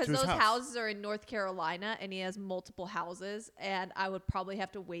his those house. houses are in North Carolina and he has multiple houses and I would probably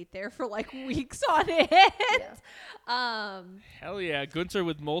have to wait there for like weeks on end. Hell yeah, Gunther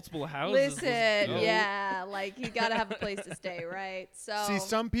with multiple houses. Listen, yeah, like you gotta have a place to stay, right? So See,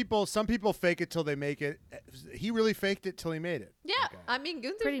 some people fake it till they make it. He really faked it till he made it. yeah, Okay. I mean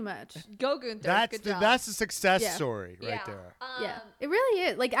Gunther, Pretty much. go Gunther. That's Good job. that's a success Yeah. story right yeah. there. Yeah, it really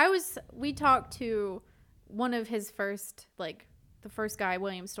is. Like we talked to one of his first, like the first guy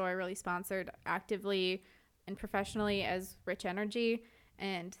William Story really sponsored actively and professionally as Rich Energy.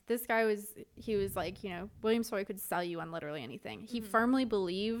 And this guy was like, William Story could sell you on literally anything. He firmly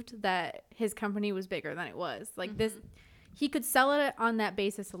believed that his company was bigger than it was. Like he could sell it on that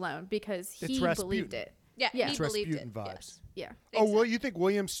basis alone because he believed it. Yeah, Yeah. he It's believed Rasputin it. vibes. Yes. Yeah. Oh, well, you think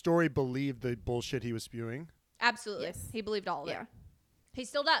William Story believed the bullshit he was spewing? Absolutely. Yes. He believed all of Yeah. it. He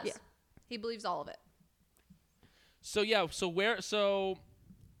still does. Yeah. He believes all of it. So yeah,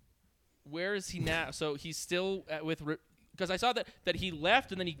 where is he now? So he's still with because I saw that he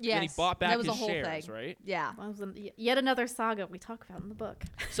left and then he bought back that was his a whole shares, thing. right? Yeah. Well, it was yet another saga we talk about in the book.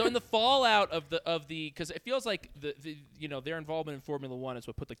 So in the fallout of the because it feels like the their involvement in Formula One is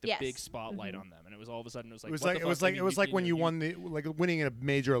what put like the Yes. big spotlight on them, and it was all of a sudden It was like when you won the winning a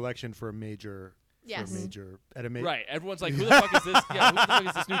major election for a major. Yes. Right. Everyone's like, who the fuck is this? Yeah, who the fuck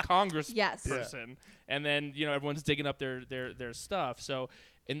is this new Congress Yes. Yeah. person? And then everyone's digging up their stuff. So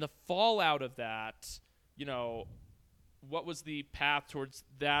in the fallout of that, what was the path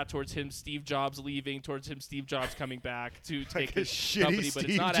towards him, Steve Jobs leaving, towards him, Steve Jobs coming back to take a his shitty company, but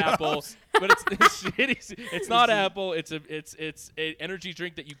it's Steve not Jobs. Apple. But it's shitty. It's not Apple. It's an energy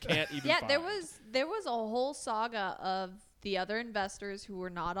drink that you can't even. Yeah, find. there was a whole saga of the other investors who were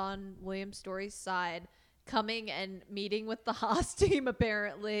not on William Story's side coming and meeting with the Haas team.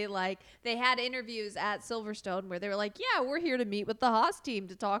 Apparently, like they had interviews at Silverstone where they were like, "Yeah, we're here to meet with the Haas team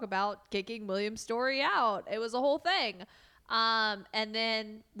to talk about kicking William Story out." It was a whole thing. And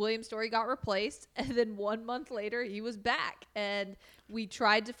then William Story got replaced, and then 1 month later he was back, and we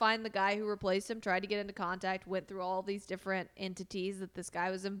tried to find the guy who replaced him, tried to get into contact, went through all these different entities that this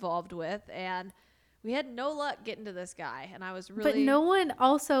guy was involved with, and we had no luck getting to this guy. And I was really... But no one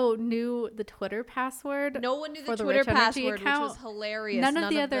also knew the Twitter password. No one knew the for the Twitter Rich Energy password, account. which was hilarious. None of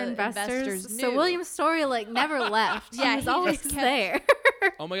the other investors. knew. So William's story never left. Yeah, he was he always just kept- there.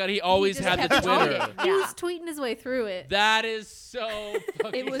 Oh my God, he always just had the kept Twitter. tweeting. He Yeah. was tweeting his way through it. That is so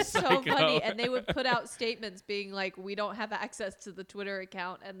fucking It was so psycho. funny, and they would put out statements being like, "We don't have access to the Twitter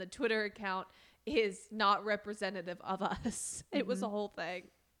account, and the Twitter account is not representative of us." It was a whole thing.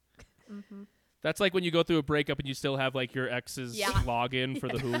 That's like when you go through a breakup and you still have like your ex's Yeah. login for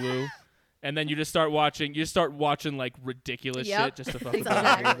the Hulu. And then you just start watching like ridiculous Yep. shit just to fuck with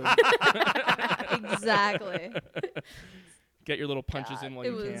Exactly. them. Exactly. Get your little punches God, in while it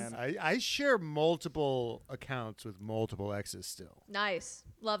you was- can. I share multiple accounts with multiple exes still. Nice.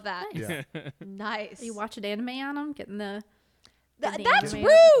 Love that. Yeah. Nice. Are you watching anime on them? Getting the the That's anime?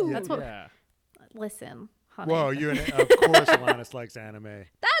 rude. That's what. Yeah. Listen, honey. Whoa, of course Alanis likes anime.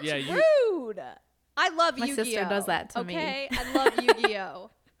 That's Yeah, rude. I love My Yu-Gi-Oh. sister does that to me. Okay, I love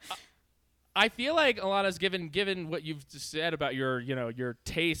Yu-Gi-Oh. I feel like Alana's given what you've just said about your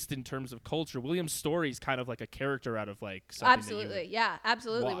taste in terms of culture. William Story's kind of like a character out of like something Absolutely. Yeah,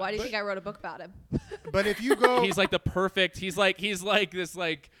 absolutely. Why do you think I wrote a book about him? But if you go, He's like the perfect. He's like this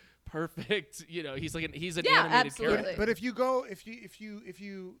like perfect. He's an Yeah, animated absolutely. character. but if you go, if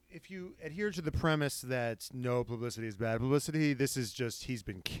you adhere to the premise that no publicity is bad publicity, this is just he's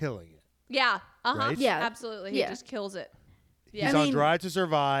been killing it. Yeah. Uh-huh. Right? Yeah. Absolutely. He Yeah. just kills it. He's Yeah. on mean- Drive to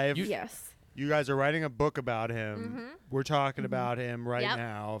Survive. Yes. You guys are writing a book about him. We're talking about him right Yep.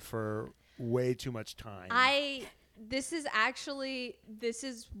 now for way too much time. This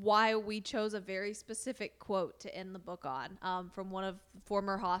is why we chose a very specific quote to end the book on, from one of the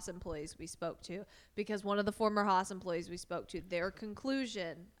former Haas employees we spoke to, because one of the former Haas employees we spoke to, their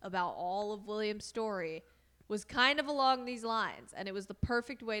conclusion about all of William's story was kind of along these lines, and it was the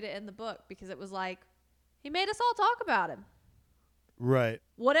perfect way to end the book, because it was like, he made us all talk about him. Right.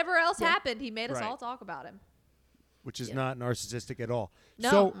 Whatever else happened, he made us Right. all talk about him. Which is not narcissistic at all.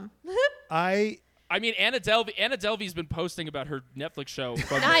 No. So I mean, Anna Delvey's been posting about her Netflix show.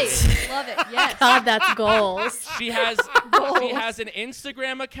 From Nice. Love it. Yes. God, that's goals. She has an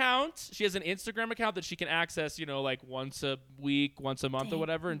Instagram account. She has an Instagram account that she can access, like once a week, once a month, or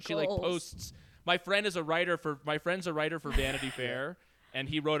whatever. And she like goals. posts. My friend's a writer for Vanity Fair, and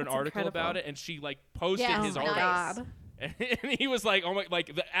he wrote an That's article incredible. about it, and she like posted Yeah, his oh article. nice. God. And he was like, "Oh my!"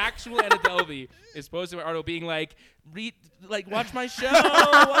 Like the actual Anna Delvey is posting an article, being like, watch my show,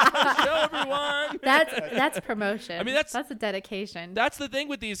 watch my show, everyone." That's promotion. I mean, that's a dedication. That's the thing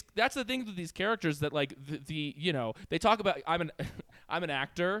with these. That's the thing with these characters that like they talk about. I'm an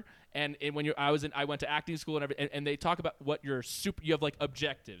actor, and when I went to acting school and they talk about what your you have like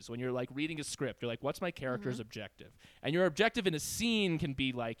objectives when you're like reading a script. You're like, what's my character's objective? And your objective in a scene can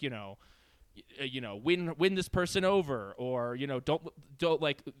be like win this person over, or don't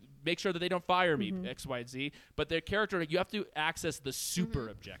like make sure that they don't fire me, X, Y, and Z. But their character, you have to access the super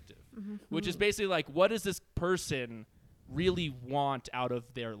objective, which is basically like, what does this person really want out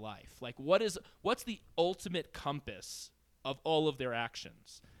of their life? Like, what's the ultimate compass of all of their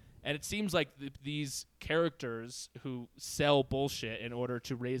actions? And it seems like these characters who sell bullshit in order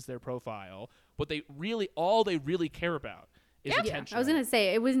to raise their profile, all they really care about is attention. I was gonna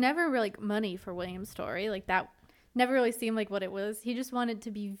say it was never really money for William's story. Like that never really seemed like what it was. He just wanted to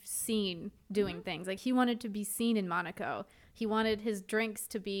be seen doing things. Like he wanted to be seen in Monaco. He wanted his drinks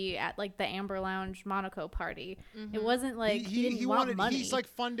to be at like the Amber Lounge Monaco party. It wasn't like he didn't want money. He's like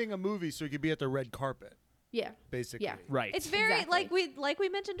funding a movie so he could be at the red carpet, yeah. basically. Yeah. Right. It's very Exactly. like we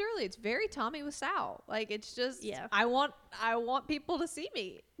mentioned earlier. It's very Tommy Wiseau. Like it's just Yeah. I want people to see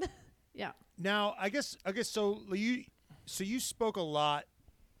me. Yeah. Now, I guess so you spoke a lot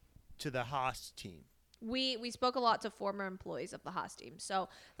to the Haas team. We spoke a lot to former employees of the Haas team. So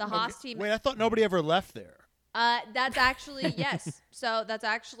the Haas team. Wait, I thought nobody ever left there. That's actually yes. So that's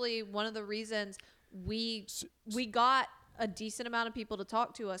actually one of the reasons we got a decent amount of people to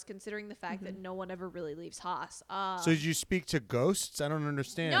talk to us, considering the fact that no one ever really leaves Haas. So did you speak to ghosts? I don't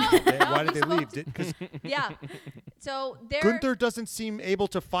understand. No, Why did we they leave? spoke Because Yeah. So there. Gunther doesn't seem able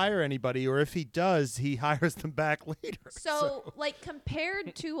to fire anybody, or if he does, he hires them back later. So, like,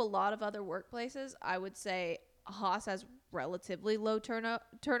 compared to a lot of other workplaces, I would say Haas has relatively low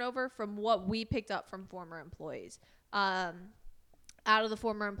turnover from what we picked up from former employees. Out of the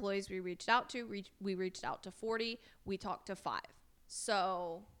former employees we reached out to, we reached out to 40. We talked to 5.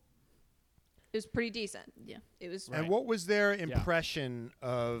 So it was pretty decent. Yeah. It was. And what was their impression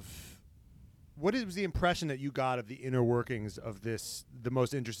of? What was the impression that you got of the inner workings of the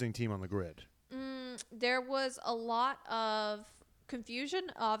most interesting team on the grid? There was a lot of confusion,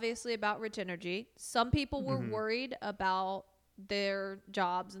 obviously, about Rich Energy. Some people were worried about their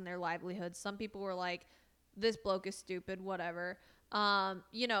jobs and their livelihoods. Some people were like, this bloke is stupid, whatever.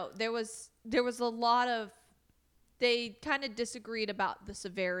 There was a lot of they kind of disagreed about the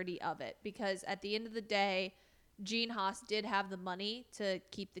severity of it, because at the end of the day, Gene Haas did have the money to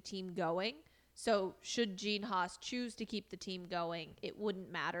keep the team going. So should Gene Haas choose to keep the team going, it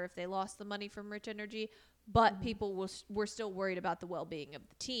wouldn't matter if they lost the money from Rich Energy. But people were still worried about the well-being of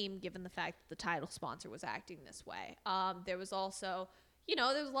the team, given the fact that the title sponsor was acting this way. There was also,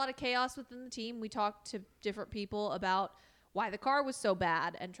 there was a lot of chaos within the team. We talked to different people about why the car was so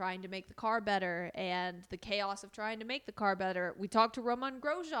bad and trying to make the car better, and the chaos of trying to make the car better. We talked to Roman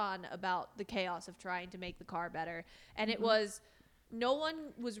Grosjean about the chaos of trying to make the car better. And it was, no one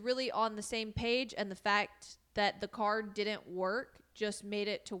was really on the same page, and the fact that the car didn't work just made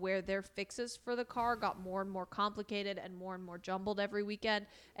it to where their fixes for the car got more and more complicated and more jumbled every weekend.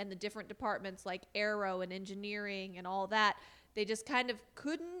 And the different departments like aero and engineering and all that, they just kind of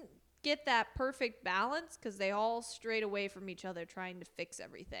couldn't get that perfect balance, because they all strayed away from each other trying to fix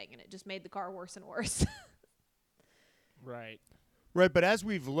everything, and it just made the car worse and worse. Right. Right, but as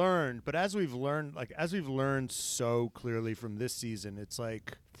we've learned so clearly from this season, it's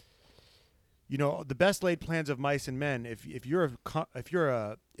like, the best laid plans of mice and men. If you're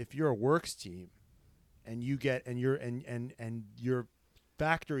a works team, and your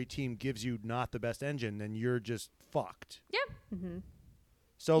factory team gives you not the best engine, then you're just fucked. Yeah. Mm-hmm.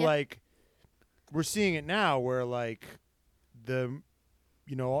 So Yep. like, we're seeing it now where like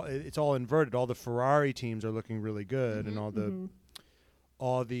it's all inverted. All the Ferrari teams are looking really good, and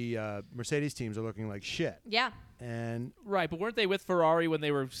all the Mercedes teams are looking like shit. Yeah. And Right, but weren't they with Ferrari when they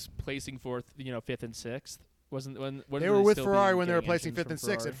were placing fourth, fifth and sixth? When they were with still Ferrari be when they were getting placing engines fifth from and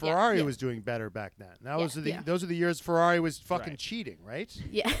sixth, and Ferrari? Ferrari Yeah. was doing better back then. Yeah. Those are the years Ferrari was fucking Right. cheating, right?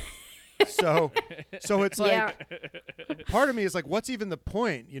 Yeah. So it's like, Yeah. part of me is like, what's even the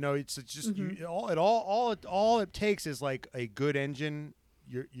point? It's just all it takes is like a good engine.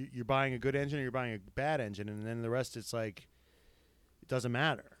 You're buying a good engine, or you're buying a bad engine, and then the rest, it's like, it doesn't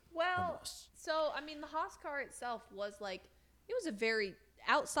matter. Well, almost. so, I mean, the Haas car itself was like, it was a very,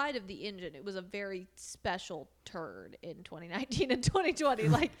 outside of the engine, it was a very special turd in 2019 and 2020.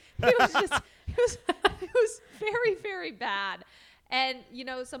 Like, it was very, very bad. And,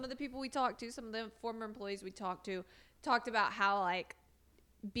 some of the people we talked to, some of the former employees we talked to, talked about how, like,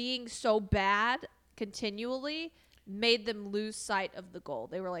 being so bad continually made them lose sight of the goal.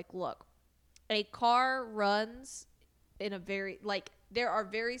 They were like, look, a car runs in a very, like, there are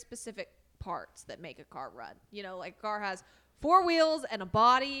very specific parts that make a car run. Like, a car has 4 wheels and a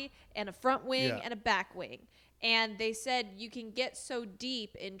body and a front wing and a back wing. And they said you can get so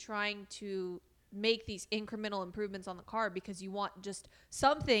deep in trying to make these incremental improvements on the car because you want just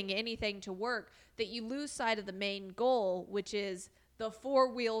anything to work, that you lose sight of the main goal, which is the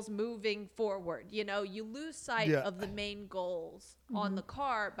 4 wheels moving forward. You lose sight of the main goals on the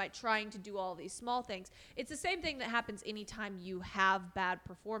car by trying to do all these small things. It's the same thing that happens anytime you have bad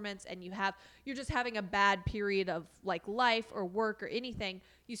performance and you're just having a bad period of like life or work or anything.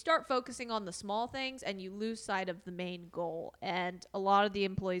 You start focusing on the small things and you lose sight of the main goal. And a lot of the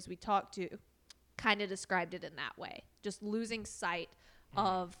employees we talked to kind of described it in that way, just losing sight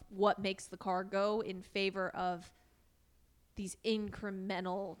of what makes the car go in favor of these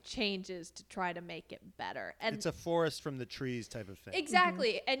incremental changes to try to make it better. And It's a forest from the trees type of thing.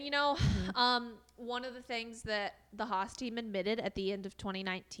 exactly. And one of the things that the Haas team admitted at the end of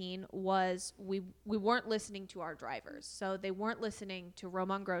 2019 was we weren't listening to our drivers. So they weren't listening to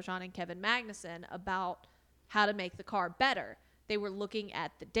Roman Grosjean and Kevin Magnussen about how to make the car better. They were looking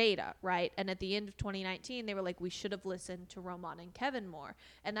at the data, right? And at the end of 2019, they were like, we should have listened to Roman and Kevin more.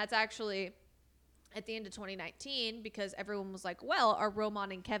 And that's actually at the end of 2019, because everyone was like, well, are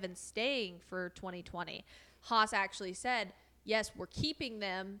Roman and Kevin staying for 2020? Haas actually said, yes, we're keeping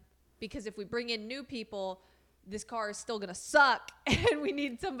them because if we bring in new people, this car is still going to suck and we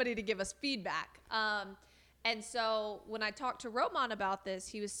need somebody to give us feedback. And so when I talked to Roman about this,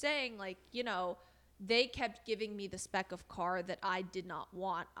 he was saying, like, they kept giving me the spec of car that I did not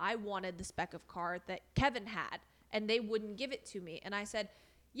want. I wanted the spec of car that Kevin had, and they wouldn't give it to me. And I said,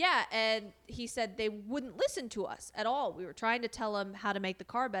 yeah. And he said they wouldn't listen to us at all. We were trying to tell them how to make the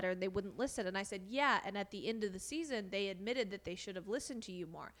car better, and they wouldn't listen. And I said, yeah. And at the end of the season, they admitted that they should have listened to you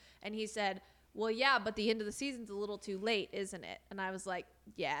more. And he said, well, yeah, but the end of the season's a little too late, isn't it? And I was like,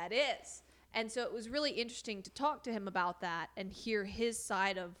 yeah, it is. And so it was really interesting to talk to him about that and hear his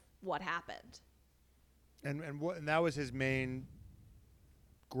side of what happened. And that was his main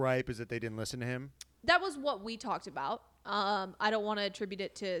gripe, is that they didn't listen to him? That was what we talked about. I don't want to attribute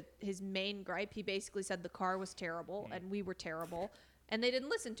it to his main gripe. He basically said the car was terrible and we were terrible and they didn't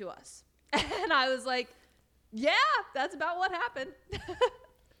listen to us. And I was like, yeah, that's about what happened.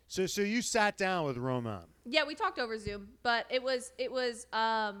 So you sat down with Roman. Yeah, we talked over Zoom, but it was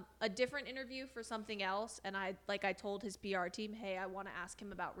a different interview for something else, and I told his PR team, hey, I want to ask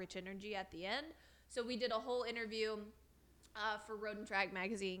him about Rich Energy at the end. So we did a whole interview for Road and Track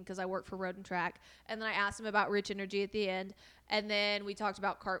magazine because I work for Road and Track, and then I asked him about Rich Energy at the end, and then we talked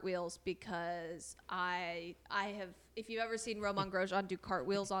about cartwheels because I have, if you've ever seen Roman Grosjean do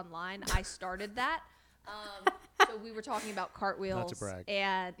cartwheels online, I started that. So we were talking about cartwheels. Not to brag.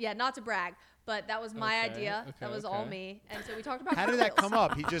 And yeah, not to brag, but that was my idea. That was all me. And so we talked about How did cartwheels. that come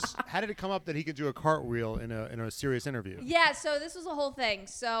up? How did it come up that he could do a cartwheel in a serious interview? Yeah, so this was a whole thing.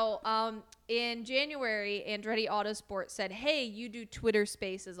 So in January, Andretti Autosport said, hey, you do Twitter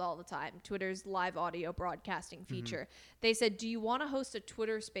Spaces all the time, Twitter's live audio broadcasting feature. They said, do you want to host a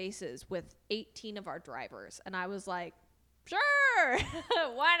Twitter Spaces with 18 of our drivers? And I was like, sure,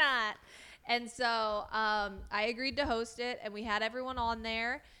 why not? And so I agreed to host it, and we had everyone on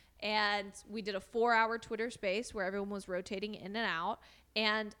there, and we did a 4-hour Twitter space where everyone was rotating in and out.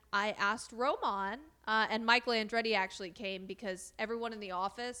 And I asked Roman, and Michael Andretti actually came because everyone in the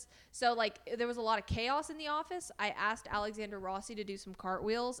office, so like there was a lot of chaos in the office. I asked Alexander Rossi to do some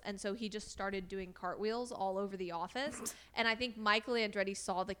cartwheels, and so he just started doing cartwheels all over the office. And I think Michael Andretti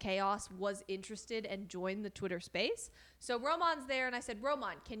saw the chaos, was interested, and joined the Twitter space. So Roman's there, and I said,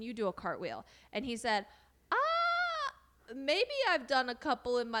 Roman, can you do a cartwheel? And he said, maybe I've done a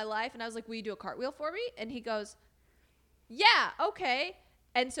couple in my life. And I was like, will you do a cartwheel for me? And he goes, yeah, okay.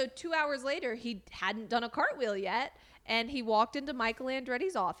 And so 2 hours later, he hadn't done a cartwheel yet. And he walked into Michael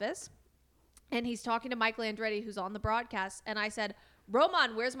Andretti's office, and he's talking to Michael Andretti, who's on the broadcast. And I said,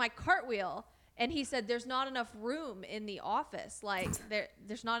 Roman, where's my cartwheel? And he said, there's not enough room in the office. Like,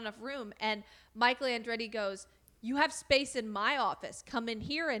 there's not enough room. And Michael Andretti goes, you have space in my office. Come in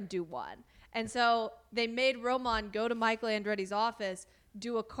here and do one. And so they made Roman go to Michael Andretti's office,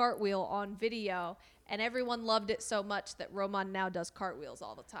 do a cartwheel on video, and everyone loved it so much that Roman now does cartwheels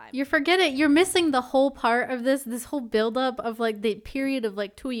all the time. You're missing the whole part of this whole buildup of like the period of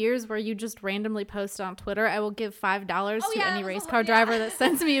like 2 years where you just randomly post on Twitter. I will give $5 to any race car driver that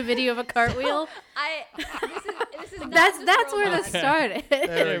sends me a video of a cartwheel. So this is not That's just where Roman. this started.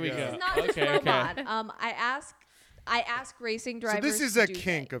 There we go. This is not just Roman. I ask racing drivers. So this is to a do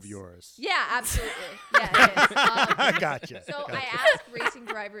kink things. of yours. Yeah, absolutely. Yeah, it is. I gotcha. So I ask racing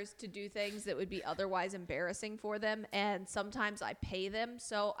drivers to do things that would be otherwise embarrassing for them, and sometimes I pay them.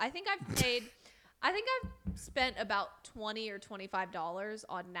 So I think I've spent about $20 or $25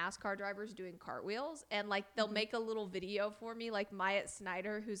 on NASCAR drivers doing cartwheels, and like they'll make a little video for me. Like Myatt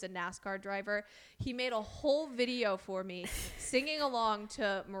Snyder, who's a NASCAR driver, he made a whole video for me singing along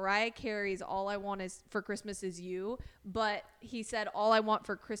to Mariah Carey's "All I Want Is for Christmas Is You," but he said "All I want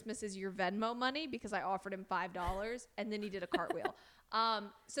for Christmas is your Venmo money" because I offered him $5, and then he did a cartwheel.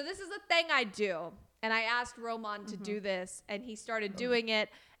 So this is a thing I do, and I asked Roman to do this, and he started doing it.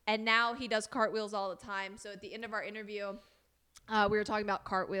 And now he does cartwheels all the time. So at the end of our interview, we were talking about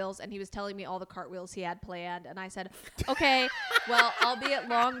cartwheels, and he was telling me all the cartwheels he had planned. And I said, okay, well, I'll be at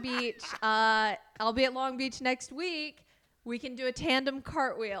Long Beach. I'll be at Long Beach next week. We can do a tandem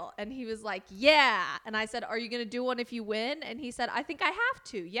cartwheel. And he was like, yeah. And I said, are you going to do one if you win? And he said, I think I have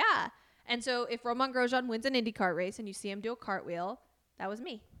to. Yeah. And so if Roman Grosjean wins an IndyCar race and you see him do a cartwheel, that was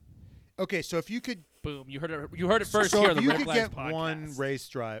me. Okay, so if you could, Boom! You heard it first so here on if the you Red could Flags get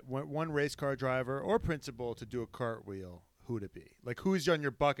podcast. one race car driver or principal to do a cartwheel, who would it be? Like, who's on your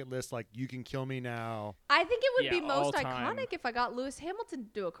bucket list? Like, you can kill me now. I think it would be all most time. iconic if I got Lewis Hamilton to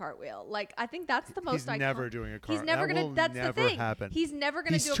do a cartwheel. Like, I think that's the most iconic. He's never doing a cartwheel. He's never gonna. That's never the thing. happen. He's never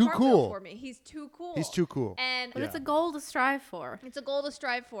gonna He's do a too cartwheel cool. for me. He's too cool. He's too cool. And But it's a goal to strive for. it's a goal to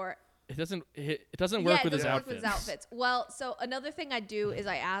strive for. It doesn't work with his work outfits. with his outfits. Well, so another thing I do is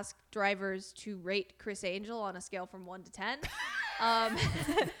I ask drivers to rate Chris Angel on a scale from 1 to 10.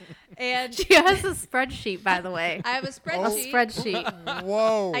 And She has a spreadsheet, by the way. I have a A spreadsheet. spreadsheet.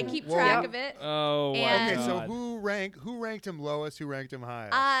 Whoa. I keep whoa. track of it. Oh, And- Okay, so God. who ranked him lowest? Who ranked him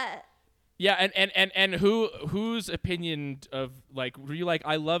highest? Yeah, and whose opinion of like were you like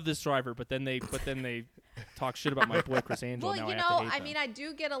I love this driver, but then they talk shit about my boy Chris Angel. Well, now you I know, have to hate I them. mean, I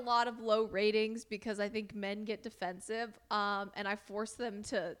do get a lot of low ratings because I think men get defensive, and I force them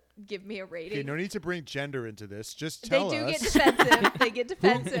to give me a rating. Okay, no need to bring gender into this. Just They tell do us. get defensive. They get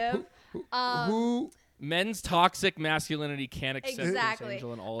defensive. Who? Men's toxic masculinity can't accept Chris Exactly.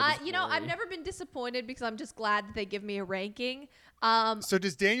 Angel and all of his You know, I've glory. never been disappointed because I'm just glad that they give me a ranking. So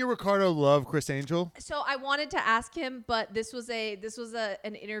does Daniel Ricciardo love Chris Angel? So I wanted to ask him, but this was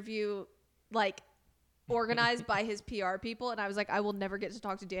an interview like organized by his PR people, and I was like, I will never get to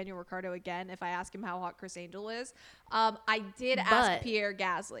talk to Daniel Ricciardo again if I ask him how hot Chris Angel is. I did ask Pierre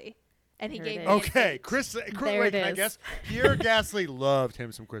Gasly, and he There gave it me is. Okay, There wait, it can I is. guess? Pierre Gasly loved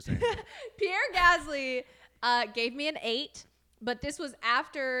him some Chris Angel. Pierre Gasly gave me an 8, but this was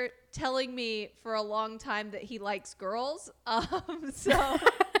after telling me for a long time that he likes girls. So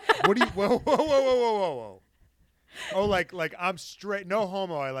What do you? Whoa. Oh, like I'm straight, no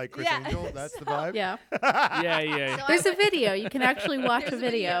homo. I like Chris Yeah. Angel. That's the vibe. Yeah. Yeah. So There's I a video. You can actually watch there's a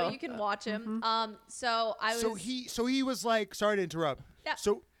video. You can watch him. So I was. So he was like, sorry to interrupt. Yeah.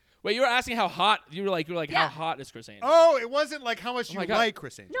 So Wait, you were asking how hot? You were like, Yeah. how hot is Chris Angel? oh, it wasn't like how much my you God. like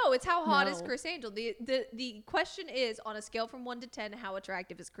Chris Angel. No, it's how hot is No. Chris Angel. The question is, on a scale from 1 to 10, how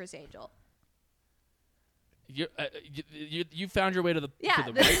attractive is Chris Angel? You found your way to the Yeah,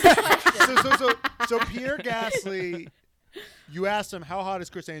 to the this right. is the question. So Pierre Gasly, you asked him how hot is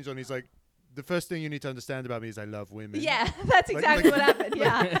Chris Angel, and he's like, the first thing you need to understand about me is I love women. Yeah, that's exactly what happened.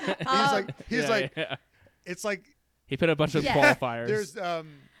 Yeah. He's Yeah, like, yeah. it's like He put a bunch of Yeah. qualifiers.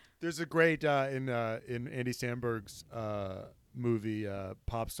 there's a great in Andy Samberg's movie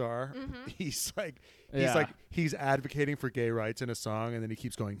Pop Star. Mm-hmm. He's advocating for gay rights in a song, and then he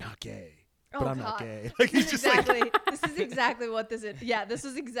keeps going, not gay. But Oh, I'm not God. gay. Like he's just like, This is exactly what this is. Yeah, this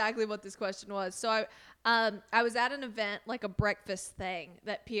is exactly what this question was. So I was at an event, like a breakfast thing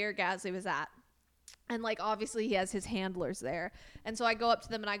that Pierre Gasly was at. And like obviously he has his handlers there. And so I go up to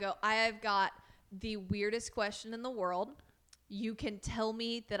them and I go, I have got the weirdest question in the world. You can tell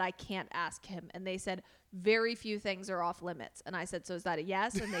me that I can't ask him. And they said, very few things are off limits. And I said, so is that a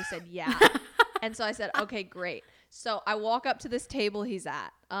yes? And they said, yeah. And so I said, okay, great. So I walk up to this table he's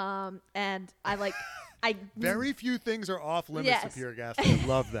at. And I very few things are off limits Yes. to Pierre Gasly. I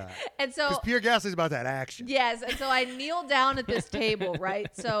love that. and so Because Pierre Gasly's about that action. yes, and so I kneel down at this table, right?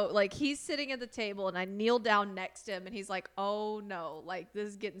 So like he's sitting at the table and I kneel down next to him and he's like, "Oh no, like this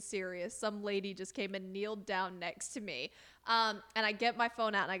is getting serious. Some lady just came and kneeled down next to me." And I get my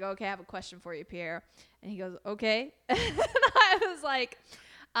phone out and I go, "Okay, I have a question for you, Pierre." And he goes, "Okay." And I was like,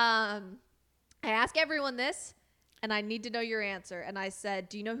 I ask everyone this and I need to know your answer. And I said,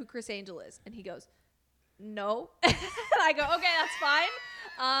 "Do you know who Chris Angel is?" And he goes, "No." And I go, "Okay, that's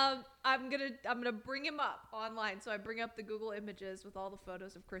fine. I'm gonna bring him up online." So I bring up the Google images with all the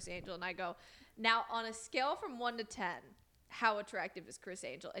photos of Chris Angel, and I go, "Now on a scale from 1 to 10, how attractive is Chris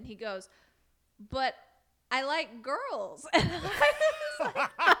Angel?" And he goes, "But I like girls." And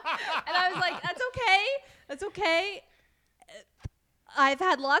I was like, "That's okay. That's okay. I've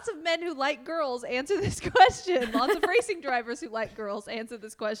had lots of men who like girls answer this question. Lots of racing drivers who like girls answer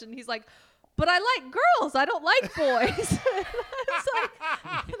this question." He's like, "But I like girls. I don't like boys."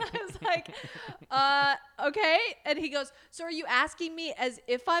 And I was like, okay. And he goes, "So are you asking me as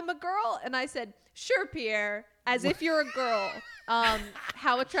if I'm a girl?" And I said, "Sure, Pierre, as if you're a girl.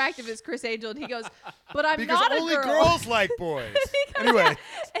 How attractive is Chris Angel?" And he goes, "But I'm Because not a only girl." girls like boys. He goes, Anyway.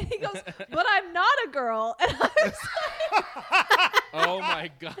 And he goes, "But I'm not a girl." And I was Oh my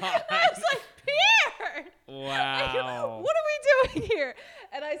God. I was like, "Pierre, like, Wow. what are we doing here?"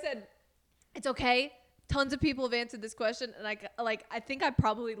 And I said, "It's okay. Tons of people have answered this question." And I think I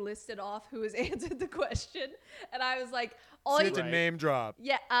probably listed off who has answered the question. And I was like, all So you it's a Right. name drop.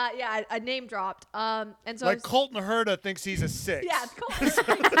 yeah, I name dropped. And so I Like was, Colton Herta thinks he's a 6. yeah, it's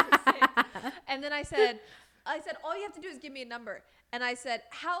called. And then I said, all you have to do is give me a number. And I said,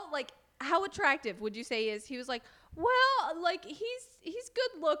 how attractive would you say he is? He was like, "Well, like he's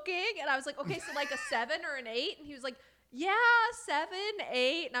good looking." And I was like, "Okay, so like a 7 or an 8?" And he was like, "Yeah, 7,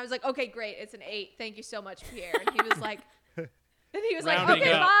 8." And I was like, "Okay, great, it's an 8. Thank you so much, Pierre." And he was like, Rounding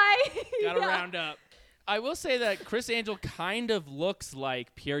 "Okay, up. bye." Gotta Yeah. round up. I will say that Chris Angel kind of looks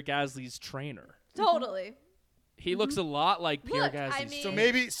like Pierre Gasly's trainer. Totally. He looks a lot like Pierre Look, I Gasly's mean-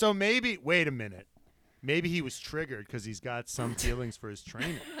 trainer. So maybe wait a minute. Maybe he was triggered because he's got some feelings for his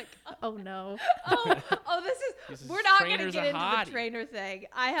trainer. Oh no. This We're not going to trainer's get a into hottie. the trainer thing.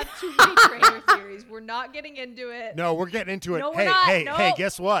 I have too many trainer theories. We're not getting into it. No, we're getting into it. No, we're hey, not. hey, Nope. hey,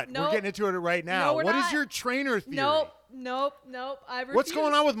 guess what? Nope. We're getting into it right now. No, we're What is not. your trainer theory? Nope. I refuse. What's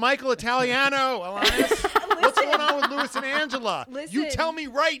going on with Michael Italiano, Alanis? What's going on with Louis and Angela? You Listen. tell me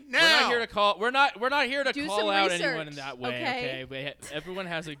right now. We're not here to call. We're not here to Do call some out research, anyone in that way. okay? Okay. Everyone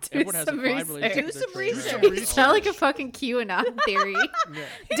has a some fine research. relationship. Do with some their trainer. research. Do You sound like a fucking QAnon theory. Do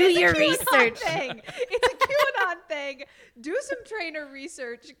It's a your QAnon research. Thing. It's a QAnon thing. Do some trainer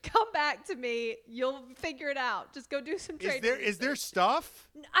research. Come back to me. You'll figure it out. Just go do some trainer Is there research. stuff?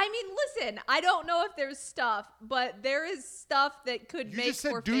 I mean, listen, I don't know if there's stuff, but there is stuff that could You make just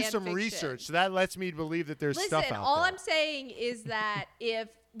said for do fan some fiction. research, so that lets me believe that there's Listen, stuff out all there. I'm saying is that if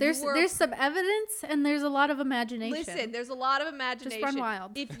There's some evidence and there's a lot of imagination. Listen, there's a lot of imagination. Just run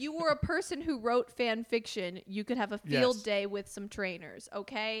wild. If you were a person who wrote fan fiction, you could have a field day with some trainers,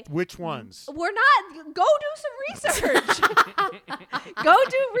 okay? Which ones? We're not. Go do some research. Go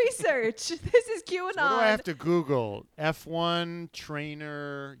do research. This is QAnon. What do I have to Google? F1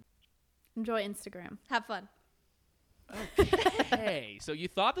 trainer. Enjoy Instagram. Have fun. Okay, so you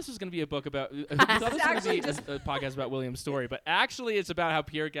thought this was going to be a book about, you thought this was going to be a podcast about William's story, but actually it's about how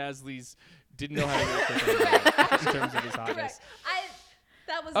Pierre Gasly's didn't know how to do it in terms of his hotness. Correct.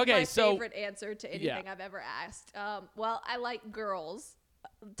 That was Okay, my so- favorite answer to anything I've ever asked. Well, I like girls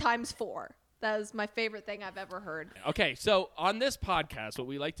times 4. That was my favorite thing I've ever heard. Okay, so on this podcast, what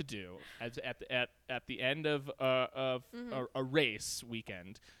we like to do at the end of a race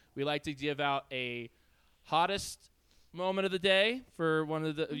weekend, we like to give out a hottest moment of the day for one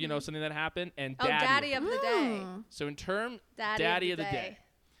of the something that happened, and Daddy of the day. So in term, Daddy of the day,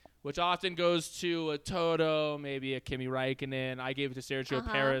 which often goes to a Toto, maybe a Kimi Räikkönen. I gave it to Sergio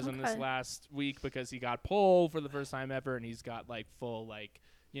Perez on this last week because he got pole for the first time ever, and he's got like full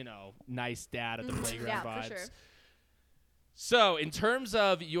nice dad at the playground vibes. For sure. So in terms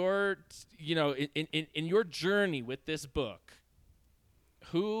of your in your journey with this book,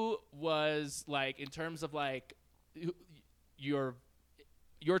 who was in terms of your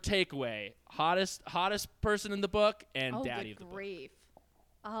takeaway, hottest person in the book and daddy of the grief.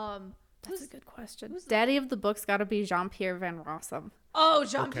 book? That's a good question. Daddy of the book's got to be Jean-Pierre Van Rossum. Oh,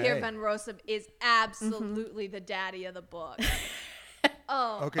 Jean-Pierre Van Rossum is absolutely the daddy of the book.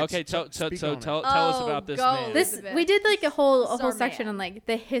 Okay. Tell us about this man. We did a whole section on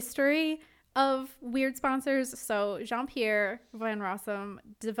the history of weird sponsors. So Jean-Pierre Van Rossum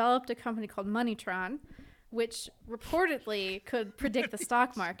developed a company called Moneytron, which reportedly could predict the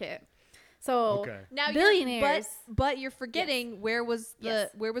stock market. So now billionaires, but you're forgetting where was the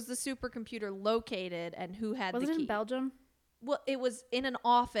supercomputer located and who had was the it key? in Belgium? Well, it was in an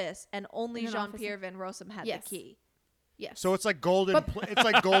office, and only Jean-Pierre Van Rossum had the key. Yes. So it's like golden. It's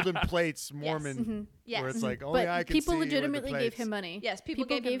like golden plates, Mormon. Yes. Where it's like only I can see. People legitimately gave him money. Yes, people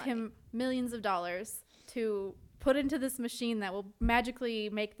gave him millions of dollars to put into this machine that will magically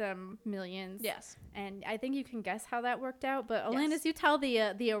make them millions. Yes. And I think you can guess how that worked out. But Alanis, you tell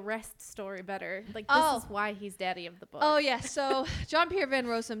the arrest story better. This is why he's daddy of the book. Oh yeah. So Jean-Pierre Van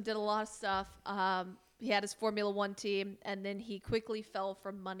Rossum did a lot of stuff. He had his Formula One team, and then he quickly fell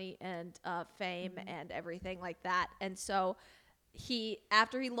from money and fame and everything like that. And so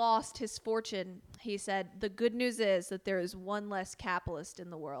after he lost his fortune, he said, "The good news is that there is one less capitalist in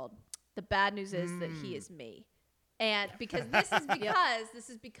the world. The bad news is that he is me." And because this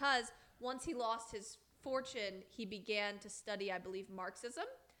is because once he lost his fortune, he began to study, I believe, Marxism,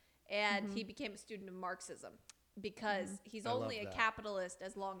 and he became a student of Marxism because he's only a capitalist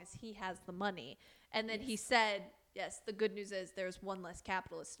as long as he has the money. And then he said, yes, the good news is there's one less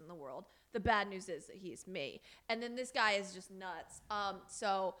capitalist in the world. The bad news is that he's me. And then this guy is just nuts.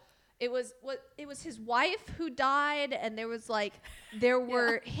 So it was his wife who died, and there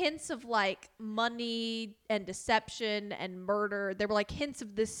were hints of money and deception and murder. There were hints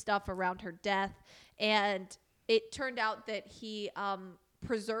of this stuff around her death, and it turned out that he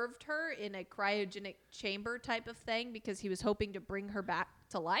preserved her in a cryogenic chamber type of thing because he was hoping to bring her back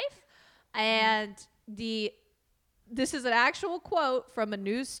to life. And this is an actual quote from a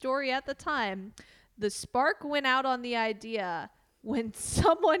news story at the time. The spark went out on the idea when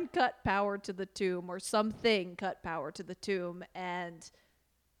someone cut power to the tomb, or something cut power to the tomb, and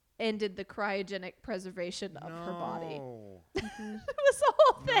ended the cryogenic preservation of her body. It was the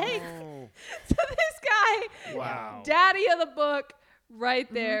whole thing. So this guy, daddy of the book,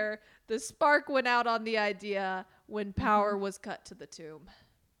 right there. The spark went out on the idea when power was cut to the tomb.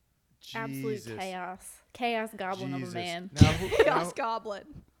 Absolute chaos goblin of a man. Chaos goblin.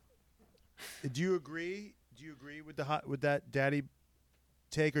 Do you agree? Do you agree with that daddy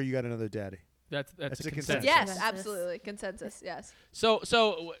take, or you got another daddy? That's a consensus. Yes, absolutely. Consensus, yes. So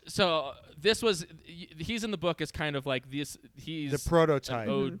this was, he's in the book as kind of he's the prototype,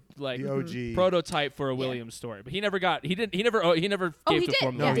 the OG prototype for a Williams story, but he never gave to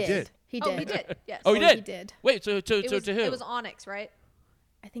Formula. No, he did. He did. Yes. Oh, he did. He did. Wait, to who? It was Onyx, right?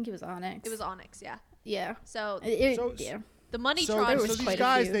 I think it was Onyx. It was Onyx, yeah. Yeah. So the money so these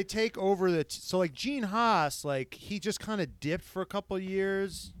guys, they take over so Gene Haas, he just kind of dipped for a couple of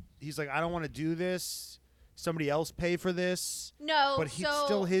years. He's like, I don't want to do this. Somebody else pay for this. No, but he's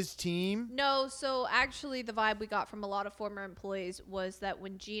still his team. No, so actually the vibe we got from a lot of former employees was that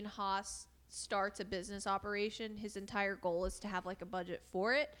when Gene Haas starts a business operation, his entire goal is to have a budget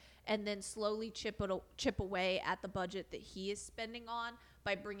for it, and then slowly chip away at the budget that he is spending on.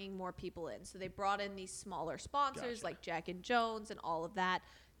 by bringing more people in. So they brought in these smaller sponsors Gotcha. like Jack and Jones and all of that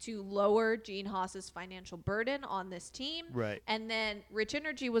to lower Gene Haas's financial burden on this team. Right. And then Rich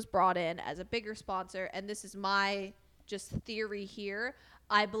Energy was brought in as a bigger sponsor, and this is my just theory here.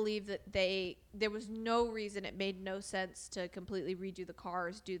 I believe that there was no reason, it made no sense to completely redo the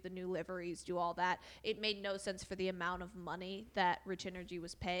cars, do the new liveries, do all that. It made no sense for the amount of money that Rich Energy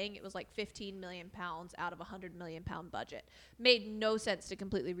was paying. It was like 15 million pounds out of a 100 million pound budget. Made no sense to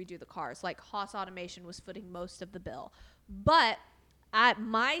completely redo the cars. Like Haas Automation was footing most of the bill. But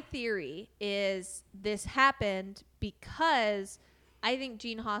my theory is this happened because I think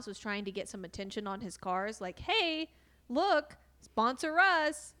Gene Haas was trying to get some attention on his cars. Like, hey, look, sponsor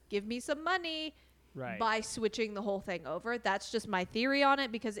us, give me some money, by switching the whole thing over. That's just my theory on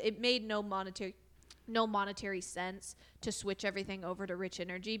it, because it made no monetary sense to switch everything over to Rich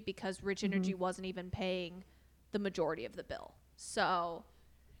Energy, because Rich Energy wasn't even paying the majority of the bill. So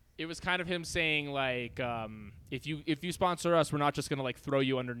it was kind of him saying, like, if you sponsor us, we're not just gonna like throw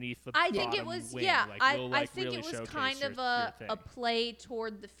you underneath the. I think it was wing. yeah. Like, I think really it was showcase kind of your a thing. play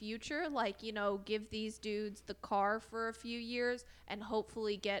toward the future, like, you know, give these dudes the car for a few years and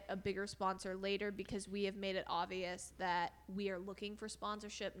hopefully get a bigger sponsor later, because we have made it obvious that we are looking for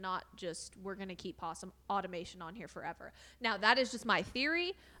sponsorship, not just we're going to keep awesome automation on here forever. Now, that is just my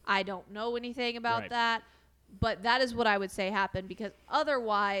theory. I don't know anything about that. But that is what I would say happened, because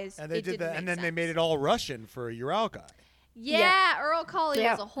otherwise, And they it did didn't that, and make then they sense. made it all Russian for Uralka. Yeah, Earl Colley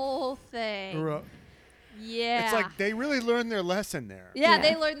Yeah. was a whole thing. Yeah. It's like they really learned their lesson there. Yeah, Yeah.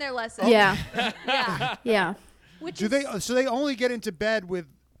 they learned their lesson. Yeah. Yeah. Yeah. Which Do is, they? So they only get into bed with.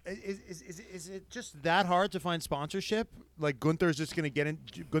 Is it just that hard to find sponsorship? Like Gunther's just gonna get in.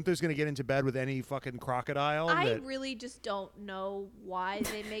 Gunther's gonna get into bed with any fucking crocodile. I really just don't know why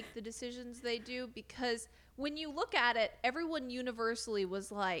they make the decisions they do, because when you look at it, everyone universally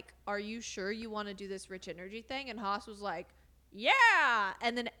was like, "Are you sure you want to do this Rich Energy thing?" And Haas was like, "Yeah."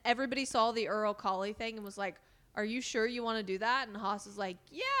 And then everybody saw the Earl Colley thing and was like, "Are you sure you want to do that?" And Haas is like,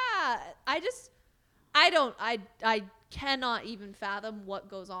 "Yeah." I cannot even fathom what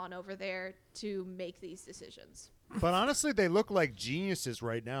goes on over there to make these decisions. But honestly, they look like geniuses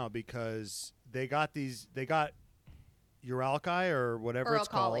right now, because they got Uralki or whatever Earl it's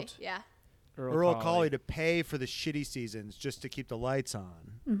Colley, called. yeah. Earl Colley to pay for the shitty seasons just to keep the lights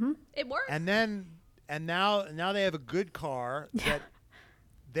on. It worked. And now they have a good car that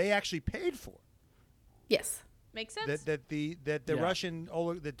they actually paid for. Yes. Makes sense. That the Russian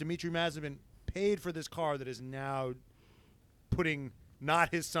that Dmitry Mazepin paid for this car that is now putting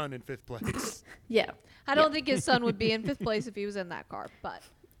not his son in fifth place. Yeah. I don't think his son would be in fifth place if he was in that car, but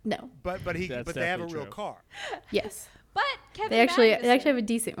No. But they have a definitely real true. car. Yes. Kevin They actually Magnussen, have a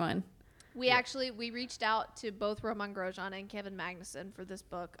decent one. we reached out to both Roman Grosjean and Kevin Magnussen for this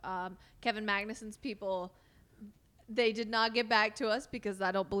book. Kevin Magnussen's people, they did not get back to us because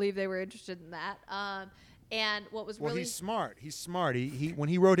I don't believe they were interested in that. And what was really He's smart. He when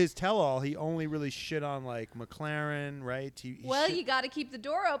he wrote his tell-all, he only really shit on like McLaren, right? you got to keep the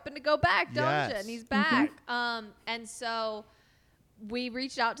door open to go back, don't you? Yes. And he's back. And so we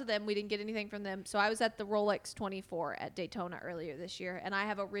reached out to them. We didn't get anything from them. So I was at the Rolex 24 at Daytona earlier this year, and I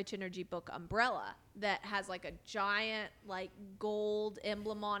have a Rich Energy book umbrella that has like a giant like gold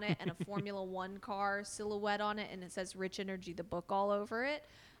emblem on it and a Formula One car silhouette on it, and it says Rich Energy the book all over it.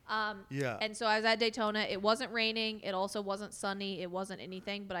 And so I was at Daytona. It wasn't raining. It also wasn't sunny. It wasn't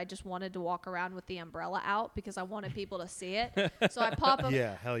anything, but I just wanted to walk around with the umbrella out because I wanted people to see it. So I pop up.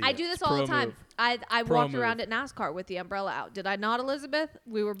 Yeah, hell yeah. I do this all the pro time. move. I Pro walked move. around at NASCAR with the umbrella out. Did I not, Elizabeth?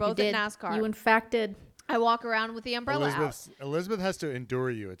 We were both at NASCAR. You in fact did. I walk around with the umbrella out. Elizabeth has to endure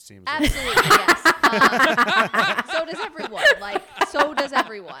you, it seems like. Absolutely, yes. So does everyone. So does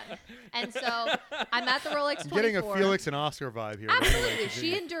everyone. And so I'm at the Rolex 24. I'm getting a Felix and Oscar vibe here. Absolutely.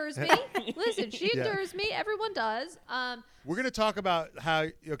 She endures me. Listen, she endures me. Everyone does. We're going to talk about we're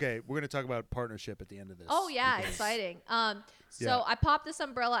going to talk about partnership at the end of this. Oh, yeah. because- Exciting. So Yeah. I pop this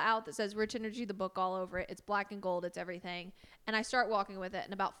umbrella out that says Rich Energy, the book all over it. It's black and gold. It's everything. And I start walking with it.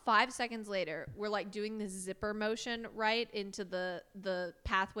 And about 5 seconds later, we're like doing this zipper motion right into the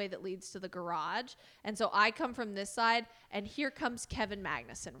pathway that leads to the garage. And so I come from this side, and here comes Kevin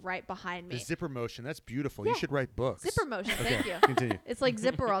Magnussen right behind me. The zipper motion, that's beautiful. Yeah. You should write books. Zipper motion. Thank you. Continue. It's like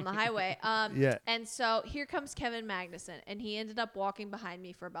zipper on the highway. Yeah. And so here comes Kevin Magnussen, and he ended up walking behind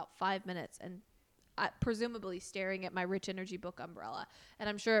me for about 5 minutes and presumably staring at my Rich Energy book umbrella. And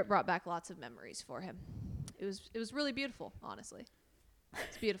I'm sure it brought back lots of memories for him. It was really beautiful, honestly.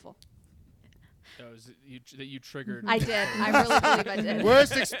 It's beautiful. that you triggered. I did. I really believe I did.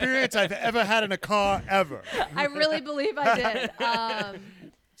 Worst experience I've ever had in a car ever. I really believe I did.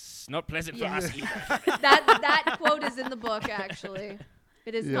 It's not pleasant Yeah. for us either. That quote is in the book, actually.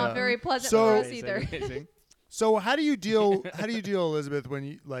 It is Yeah. not very pleasant So- for us Amazing, either. amazing. So how do you deal, Elizabeth, when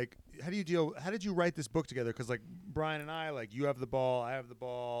you like, how did you write this book together? Because like Brian and I, like you have the ball, I have the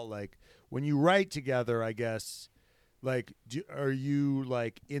ball. Like when you write together, I guess, like, are you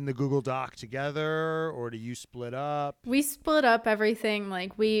like in the Google Doc together or do you split up? We split up everything.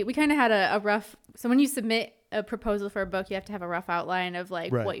 Like we kind of had a rough. So when you submit a proposal for a book, you have to have a rough outline of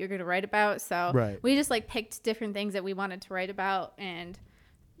like Right. what you're going to write about. So Right. we just like picked different things that we wanted to write about, and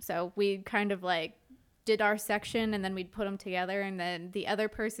so we kind of like did our section, and then we'd put them together, and then the other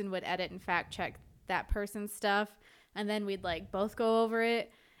person would edit and fact check that person's stuff, and then we'd like both go over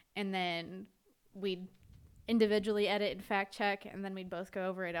it, and then we'd individually edit and fact check, and then we'd both go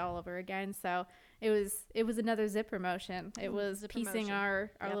over it all over again. So it was another zipper motion. It was Zipper piecing motion.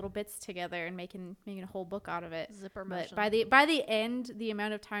 our Yep. little bits together and making a whole book out of it. Zipper But motion. by the end, the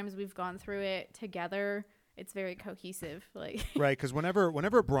amount of times we've gone through it together, it's very cohesive. Like Right, because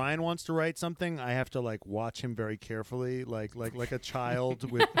whenever Brian wants to write something, I have to like watch him very carefully, like a child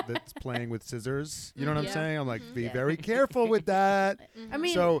that's playing with scissors. You know what I'm Yeah. saying? I'm like, be Yeah. very careful with that. I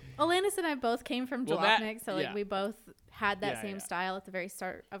mean, So Alanis and I both came from Well, that- Jalopnik, so like yeah. we both had that Yeah, same yeah. style at the very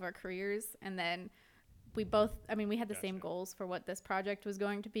start of our careers, and then we both, I mean, we had the same Gotcha. goals for what this project was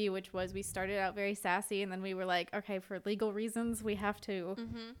going to be, which was we started out very sassy, and then we were like, okay, for legal reasons, we have to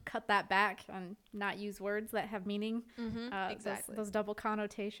cut that back and not use words that have meaning. Exactly. Those double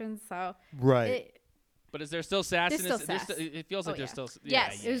connotations. So right. But is there still sassiness? still sass. It feels like Oh, there's yeah. still.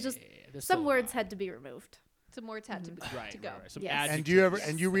 Yes, it was just there's some still a words lot. had to be removed. Some words had to, Right, to go. right. Some Yes. And do you ever adjectives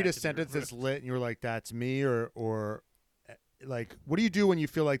and you read had a to be sentence that's removed. lit and you're like, that's me, or like, what do you do when you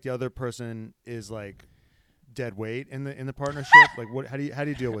feel like the other person is like dead weight in the partnership? Like, what? How do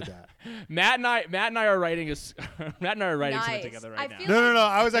you deal with that? Matt and I are writing Matt and I are writing something Nice. together I right now. feel No.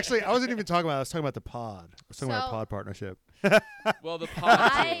 I wasn't even talking about. I was talking about the pod. I was talking about So- pod partnership. Well, the pod too,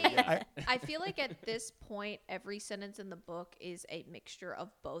 I yeah. I feel like at this point, every sentence in the book is a mixture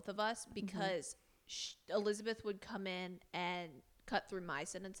of both of us because Elizabeth would come in and cut through my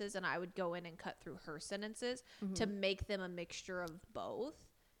sentences, and I would go in and cut through her sentences to make them a mixture of both.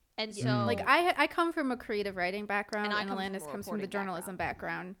 And so, Like I come from a creative writing background, And I and come from Alanis a comes from the reporting journalism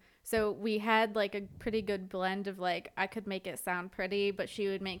background. So we had like a pretty good blend of like I could make it sound pretty, but she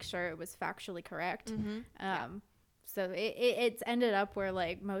would make sure it was factually correct. So it's ended up where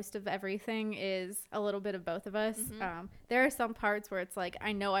like most of everything is a little bit of both of us. There are some parts where it's like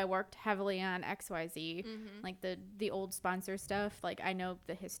I know I worked heavily on XYZ, like the old sponsor stuff. Like I know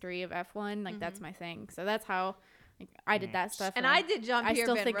the history of F1, like that's my thing. So that's how like, I did that stuff. and I did Jean I Pierre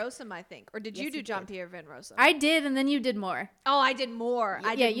still Van think- Rossum, I think, or did Yes, you do you Jean did. Pierre Van Rossum? I did, and then you did more. Oh, I did more.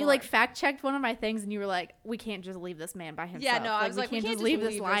 I Yeah, did you more. like fact checked one of my things, and you were like, "We can't just leave this man by himself." no, I was like, we "We can't can't just leave just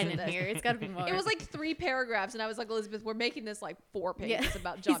this leave line this in in this." here. It's got to be more." It was like 3 paragraphs, and I was like, Elizabeth, we're making this like 4 pages Yeah.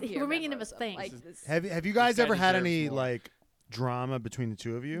 about Jean Pierre. We're making Van it a Rossum. thing. Like, this, Have you guys guy ever had deserves any more. like drama between the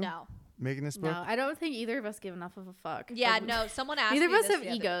two of you no. making this book? no, I don't think either of us give enough of a fuck. Yeah, Like, no. Someone asked Neither me of us this have the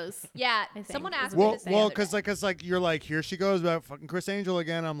other- egos. Yeah, think, someone is asked what me Well, this the well, other because day. you're like, here she goes about fucking Chris Angel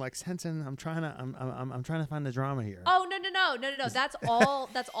again. I'm like, Sensen, I'm trying to find the drama here. Oh no. That's all.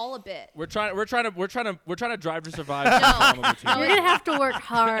 That's all a bit. We're trying to drive to survive. No. drama between You're gonna have to work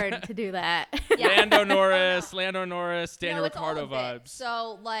hard to do that. Yeah. Lando Norris, Daniel No, it's all Ricciardo a bit. vibes.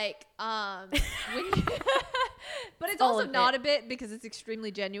 So like, when you but it's all also a not a bit because it's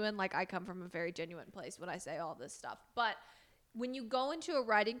extremely genuine. Like I come from a very genuine place when I say all this stuff. But when you go into a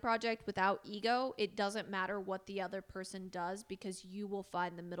writing project without ego, it doesn't matter what the other person does because you will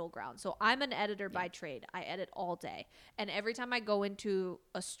find the middle ground. So I'm an editor by trade. I edit all day. And every time I go into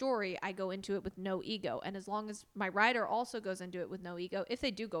a story, I go into it with no ego. And as long as my writer also goes into it with no ego, if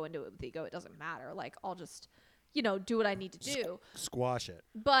they do go into it with ego, it doesn't matter. Like I'll just, do what I need to do. Squash it.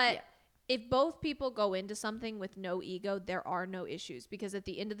 But Yeah. if both people go into something with no ego, there are no issues because at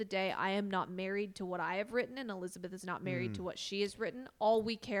the end of the day, I am not married to what I have written and Elizabeth is not married to what she has written. All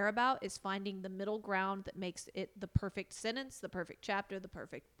we care about is finding the middle ground that makes it the perfect sentence, the perfect chapter, the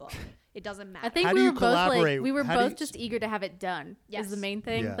perfect book. It doesn't matter. I think How we do were you both like collaborate? we were How do both you- just eager to have it done. Yes. Is the main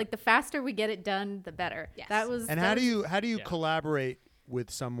thing. Yeah. Like the faster we get it done, the better. Yes. That was. And that how was- do you Yeah. collaborate with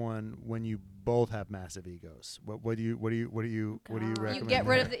someone when you both have massive egos? What do you recommend? you get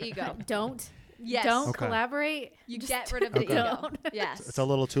rid there? of the ego. don't Yes. don't Okay. collaborate. You Just get rid of the ego. don't. Yes. It's a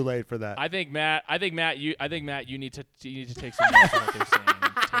little too late for that. I think Matt, you need to take some notes on what they're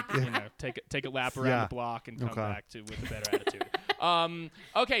saying. Take a lap around Yeah. the block and come Okay. back with a better attitude.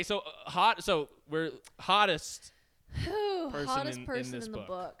 Okay, so hot. So we're hottest. Hottest in person this in the book.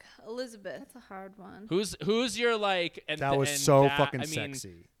 book. Elizabeth. That's a hard one. Who's your like? And That was and so that, fucking I mean,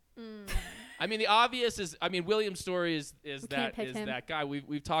 sexy. I mean, the obvious is. I mean, William's story is can't that pick him. that guy.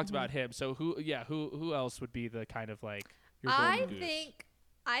 We've talked about him. So who else would be the kind of like your I golden goose?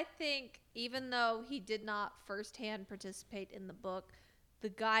 think even though he did not firsthand participate in the book, the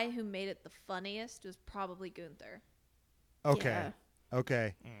guy who made it the funniest was probably Gunther. Okay. Yeah.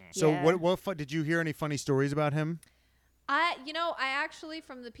 Okay. So Yeah. what did you hear any funny stories about him? I actually,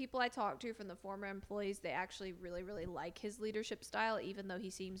 from the people I talked to, from the former employees, they actually really, really like his leadership style, even though he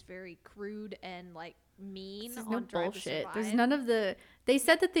seems very crude and like mean There's on no Drive to bullshit. Survive. There's none of the. They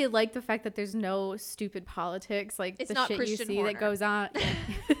said that they like the fact that there's no stupid politics, like It's the not shit Christian you see Horner. that goes on.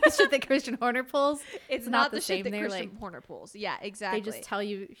 The shit that Christian Horner pulls. It's not the the shit same. that They're Christian like Horner pulls. Yeah, exactly. they just tell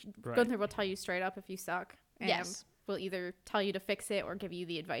you. Right. Gunther will tell you straight up if you suck. And Yes. will either tell you to fix it or give you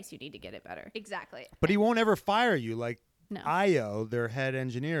the advice you need to get it better. Exactly. But he won't ever fire you like No, Io, their head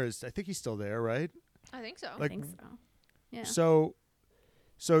engineer is. I think he's still there, right? I think so. I like- think so. Yeah.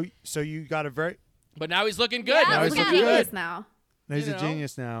 So you got a very. But now he's looking good. Yeah, Now now he's He's a looking genius good. now. No, he's You a know?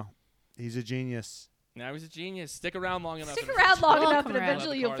 genius now. He's a genius. Now he's a genius. Stick around long enough. Stick and around long We'll enough, come and around.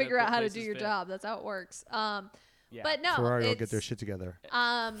 eventually you'll figure out how to do your Places fit. job. That's how it works. Yeah. But no, Ferrari will get their it's- shit together.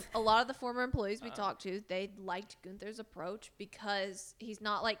 A lot of the former employees we talked to, they liked Gunther's approach because he's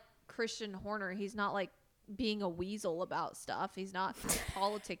not like Christian Horner. He's not like being a weasel about stuff. He's not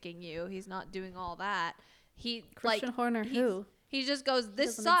politicking you. He's not doing all that. Christian Horner, he's- who? He just goes,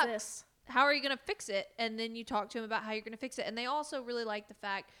 "This Doesn't sucks. exist. How are you going to fix it?" And then you talk to him about how you're going to fix it. And they also really like the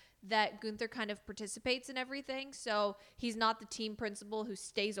fact that Gunther kind of participates in everything. So he's not the team principal who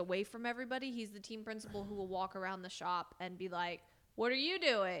stays away from everybody. He's the team principal who will walk around the shop and be like, "What are you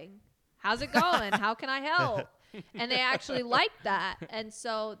doing? How's it going? How can I help?" And they actually liked that. And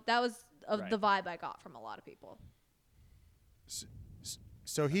so that was Right. the vibe I got from a lot of people.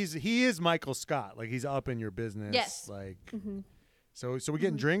 So he is Michael Scott. Like he's up in your business. Yes. Like. Mm-hmm. So we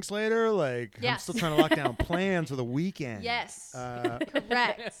getting drinks later. Like I'm Yes. still trying to lock down plans for the weekend. Yes.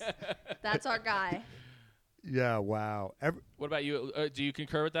 Correct. That's our guy. Yeah. Wow. What about you? Do you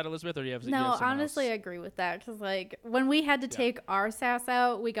concur with that, Elizabeth, or do you have? you No, have someone honestly, I else? agree with that because like when we had to take our sass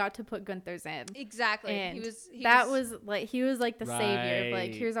out, we got to put Gunther's in. Exactly. And he was he was like the savior of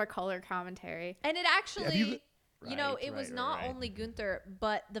like Right. here's our color commentary. And it actually, it was Right, not right. only Gunther,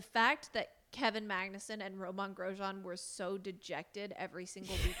 but the fact that Kevin Magnuson and Roman Grosjean were so dejected every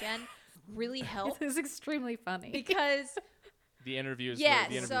single weekend really helped It was extremely funny. because The interviews. yeah,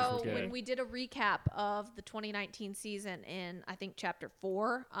 the interviews so were good. when we did a recap of the 2019 season in I think chapter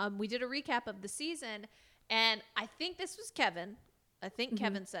 4, we did a recap of the season, and I think this was Kevin. I think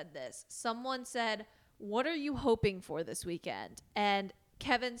Kevin said this. Someone said, "What are you hoping for this weekend?" And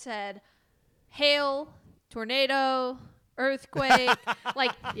Kevin said, "Hail, tornado, earthquake,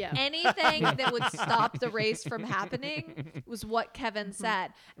 like Yeah. anything that would stop the race from happening," was what Kevin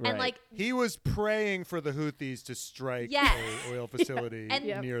said. Right. And like He was praying for the Houthis to strike Yes. a oil facility And-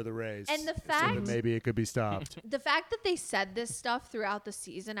 Yep. near the race, And the so fact- that maybe it could be stopped. the fact that they said this stuff throughout the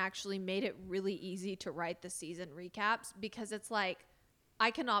season actually made it really easy to write the season recaps because it's like, I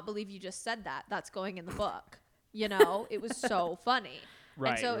cannot believe you just said that. That's going in the book. You know, it was so funny.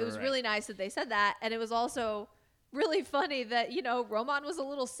 Right, And so right, it was right. really nice that they said that. And it was also really funny that, Roman was a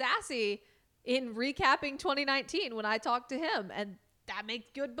little sassy in recapping 2019 when I talked to him. And that makes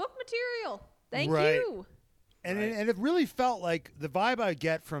good book material. Thank Right. you. And Right. it really felt like the vibe I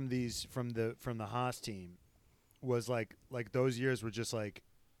get from the Haas team was like those years were just like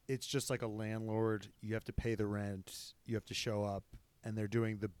it's just like a landlord. You have to pay the rent. You have to show up, and they're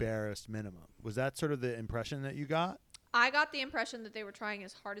doing the barest minimum. Was that sort of the impression that you got? I got the impression that they were trying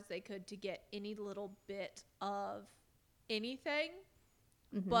as hard as they could to get any little bit of anything,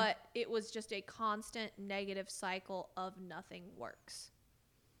 but it was just a constant negative cycle of nothing works.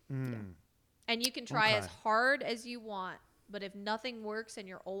 Mm. And you can try as Okay. hard as you want, but if nothing works and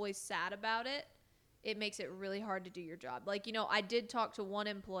you're always sad about it, it makes it really hard to do your job. Like, I did talk to one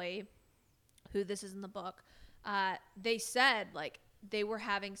employee who this is in the book. They said, like, they were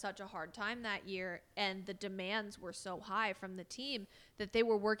having such a hard time that year and the demands were so high from the team that they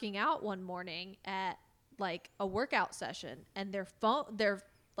were working out one morning at like a workout session and their phone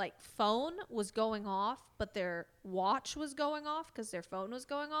was going off, but their watch was going off because their phone was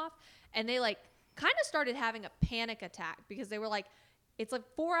going off. And they like kind of started having a panic attack because they were like, it's like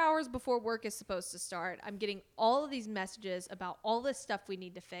 4 hours before work is supposed to start. I'm getting all of these messages about all this stuff we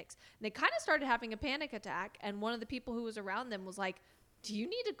need to fix. And they kind of started having a panic attack. And one of the people who was around them was like, do you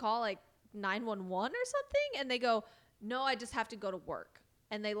need to call like 911 or something? And they go, no, I just have to go to work.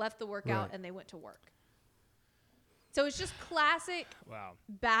 And they left the workout Right. and they went to work. So it's just classic Wow.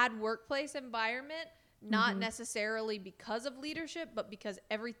 bad workplace environment, not necessarily because of leadership, but because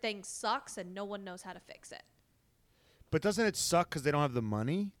everything sucks and no one knows how to fix it. But doesn't it suck because they don't have the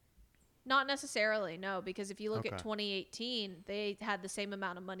money? Not necessarily, no, because if you look at Okay. 2018, they had the same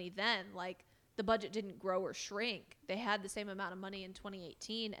amount of money then. Like, the budget didn't grow or shrink. They had the same amount of money in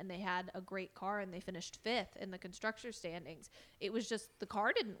 2018, and they had a great car, and they finished 5th in the constructor standings. It was just the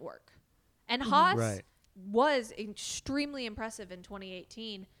car didn't work. And Haas Right. was extremely impressive in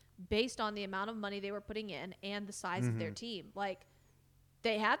 2018 based on the amount of money they were putting in and the size of their team. Like,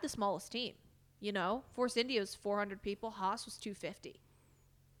 they had the smallest team. You know, Force India was 400 people. Haas was 250.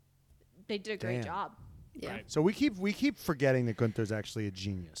 They did a great Damn. job. Yeah. Right. So we keep forgetting that Gunther's actually a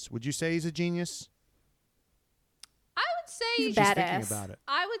genius. Would you say he's a genius? I would say He's She's bad. thinking Badass. about it.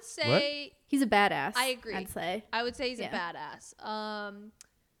 I would say He's a badass. I agree. I'd say he's Yeah. a badass.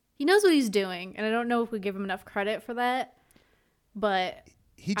 he knows what he's doing, and I don't know if we give him enough credit for that. But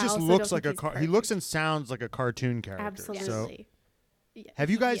He I just also looks don't like think a he's he looks perfect. and sounds like a cartoon character. absolutely. So have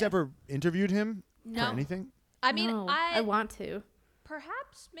you guys Yeah. ever interviewed him No. for anything? I mean, No, I want to.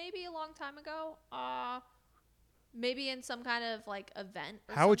 perhaps maybe a long time ago. Maybe in some kind of like event.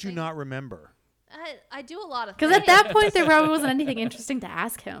 Or How would you something. not remember? I do a lot of Because things. at that point, there probably wasn't anything interesting to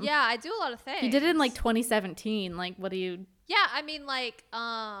ask him. Yeah, I do a lot of things. He did it in like 2017. Like, what do you? Yeah, I mean, like,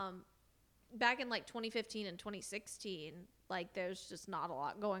 back in like 2015 and 2016, like, there's just not a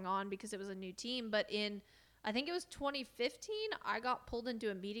lot going on because it was a new team. But in, I think it was 2015, I got pulled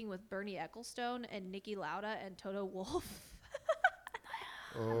into a meeting with Bernie Ecclestone and Niki Lauda and Toto Wolff.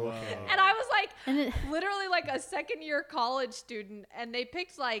 Okay. And I was like, And it, literally like a second-year college student, and they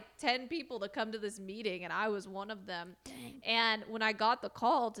picked like 10 people to come to this meeting, and I was one of them. And when I got the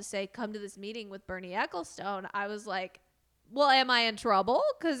call to say, come to this meeting with Bernie Ecclestone, I was like, well, am I in trouble?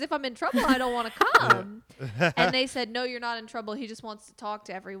 Because if I'm in trouble, I don't want to come. And they said, no, you're not in trouble. He just wants to talk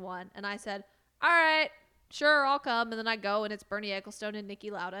to everyone. And I said, all right, sure, I'll come. And then I go, and it's Bernie Ecclestone and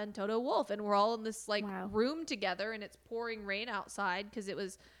Niki Lauda and Toto Wolff. And we're all in this like Wow. room together, and it's pouring rain outside because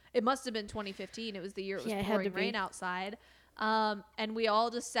it must have been 2015. It was the year it was Yeah, it had pouring to be. rain outside. And we all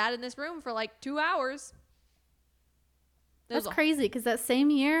just sat in this room for like 2 hours. It was that's crazy. Because that same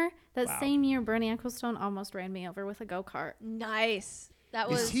year, Wow. Bernie Ecclestone almost ran me over with a go-kart. nice. That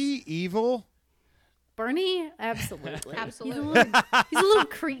was Is he evil? Bernie, absolutely. Absolutely. He's a little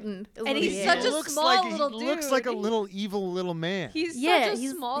cretin. is And what he's he such is. a looks small like little he looks like a dude. little evil little man. He's Yeah, such a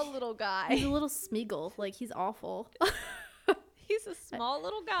he's- small little guy. He's a little Smeagol. Like, he's awful. He's a small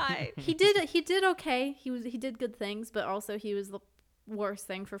little guy. he did okay. He did good things, but also he was the worst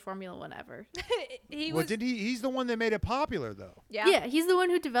thing for Formula One ever. He Well, was. did he's the one that made it popular though. Yeah. He's the one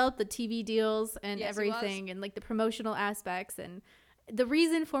who developed the TV deals and Yes, he was. everything, and like the promotional aspects. And the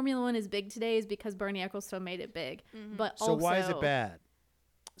reason Formula One is big today is because Bernie Ecclestone made it big. But So also, why is it bad?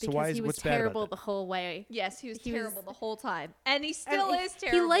 So Because why is he was what's bad about terrible that? the whole way. Yes, he was He was- terrible the whole time, and he And still is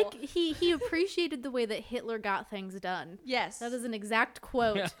terrible. He appreciated the way that Hitler got things done. Yes, That is an exact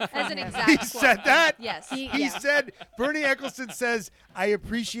quote. as an from him. exact. He quote. said that? Yes. He- He Yeah. said Bernie Ecclestone says I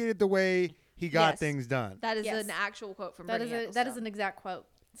appreciated the way he got Yes. things done. That is Yes. an actual quote from That Bernie is that is Ecclestone. an exact quote.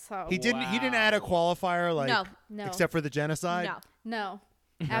 So He didn't add a qualifier like No. except for the genocide. No,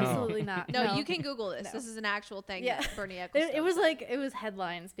 absolutely not. no, you can Google this. No. This is an actual thing Yeah. that Bernie Ecclestone. It was said. like it was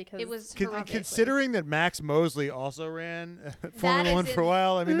headlines because It was Con- horrific. considering that Max Mosley also ran Formula is One for a in-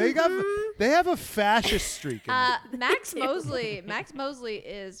 while, I mean they have a fascist streak. In them. Max Mosley. Max Mosley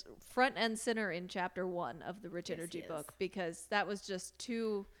is front and center in chapter 1 of the Rich Yes, Energy he is. book because that was just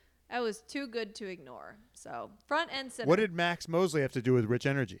too. That was too good to ignore. So front and center. What did Max Mosley have to do with Rich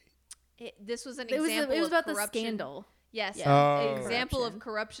Energy? This was an it was example. it was of about the corruption. scandal. Yes, Yeah. Oh. an example Corruption. of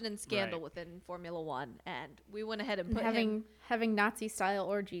corruption and scandal Right. within Formula One, and we went ahead and And put him. having Nazi style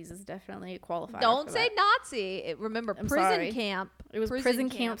orgies is definitely a qualifier. Don't for say that. Nazi. Remember, I'm prison sorry. camp. It was prison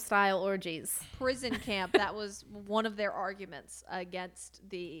camp style orgies. Prison camp. That was one of their arguments against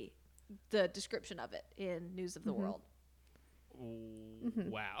the description of it in News of the Mm-hmm. World.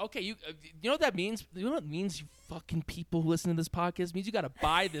 Wow. Okay, you know what that means? You know what it means, you fucking people who listen to this podcast? It means you got to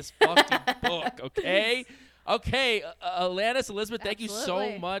buy this fucking book, okay? Okay, Alanis, Elizabeth, thank you so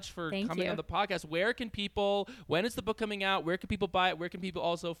Absolutely. much for Thank coming you. on the podcast. Where can people, when is the book coming out? Where can people buy it? Where can people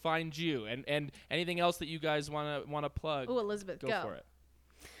also find you? And anything else that you guys want to plug? Oh, Elizabeth, Go for it.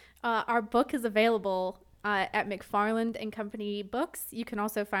 Our book is available at McFarland and Company Books. You can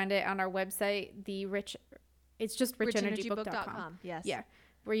also find it on our website, it's just richenergybook.com. Yes. Yeah,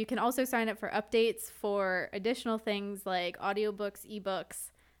 where you can also sign up for updates for additional things like audiobooks, ebooks,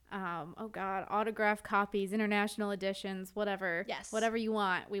 autograph copies, international editions, whatever. Yes. Whatever you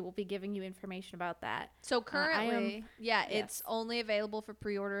want, we will be giving you information about that. So currently, yes. it's only available for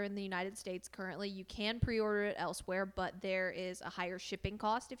pre-order in the United States. Currently, you can pre-order it elsewhere, but there is a higher shipping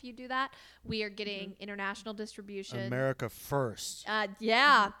cost if you do that. We are getting international distribution. America first.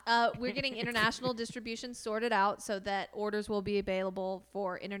 We're getting international distribution sorted out so that orders will be available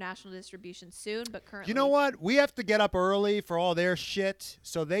for international distribution soon. But currently, You know what? We have to get up early for all their shit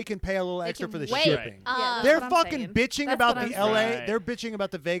so they can pay a little extra can for the wait. shipping. That's They're what I'm fucking saying. bitching That's about what the I'm LA. saying. They're bitching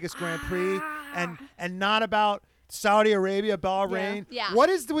about the Vegas Grand Prix and not about Saudi Arabia, Bahrain. Yeah. What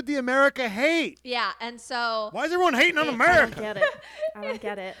is with the America hate? Yeah, and so Why is everyone hating on I America? don't get it. I don't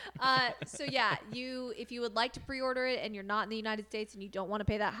get it. if you would like to pre-order it and you're not in the United States and you don't want to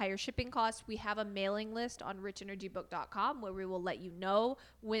pay that higher shipping cost, we have a mailing list on richenergybook.com where we will let you know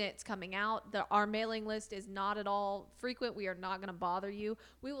when it's coming out. Our mailing list is not at all frequent. We are not going to bother you.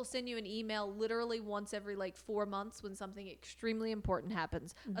 We will send you an email literally once every 4 months when something extremely important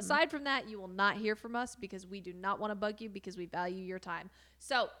happens. Aside from that, you will not hear from us because we do not want to bug you because we value your time.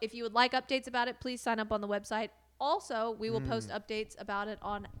 So if you would like updates about it, please sign up on the website. Also, we will post updates about it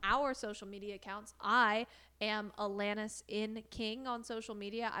on our social media accounts. I am Alanis in King on social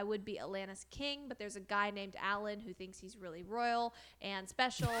media. I would be Alanis King, but there's a guy named Alan who thinks he's really royal and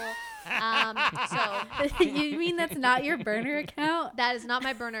special. So You mean that's not your burner account? that is not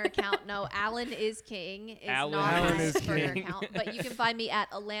my burner account. No, Alan is King is Alan not Alan my is burner King. account. But you can find me at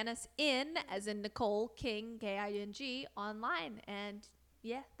Alanis in, as in Nicole King, King, online. And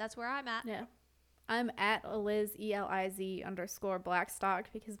yeah, that's where I'm at. Yeah. I'm at Eliz, ELIZ _ Blackstock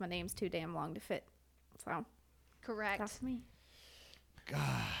because my name's too damn long to fit. So Correct. that's me.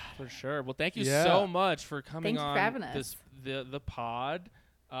 For sure. Well, thank you Yeah. so much for coming Thanks for on having us. the pod.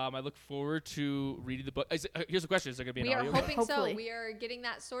 I look forward to reading the book. Here's a question: is there going to be an We are audio? hoping so. Hopefully. We are getting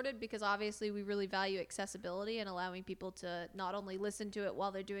that sorted because obviously we really value accessibility and allowing people to not only listen to it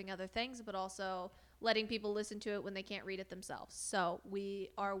while they're doing other things, but also letting people listen to it when they can't read it themselves. So we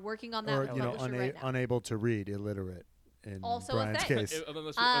are working on that Or with the publisher right now. unable to read, illiterate in Also a Brian's thing. case.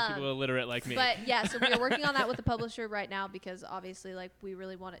 Unless Um, people are illiterate like me. But yeah, so we are working on that with the publisher right now because obviously we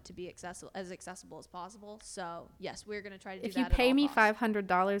really want it to be accessible as possible. So yes, we're going to try to do If that you at pay all me costs.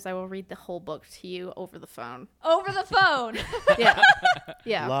 $500, I will read the whole book to you over the phone. Over the phone. Yeah.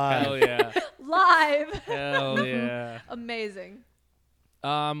 Yeah. Live. Hell yeah. Live. Hell yeah. Amazing.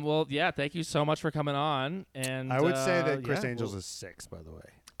 Well, yeah. Thank you so much for coming on. And I would say that Chris yeah, Angel's we'll- a 6, by the way.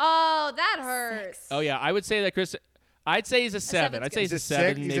 Oh, that hurts. Oh yeah, I would say that Chris. I'd say he's a 7. seven's I'd say good. he's a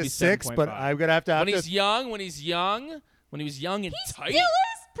 7, He's maybe a 6, but 7.5. I'm gonna have to when he's young, when he was young and He tight. still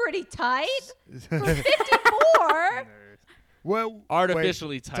is pretty tight for 54. well,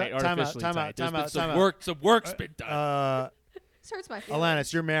 Artificially wait, tight. time Artificially out, tight. There's time been out, some time out. work. Some work's been done. This hurts my feelings.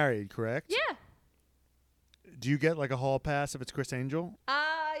 Alanis, you're married, correct? Yeah. Do you get a hall pass if it's Chris Angel?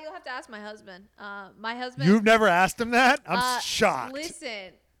 You'll have to ask my husband. My husband. You've never asked him that? I'm shocked.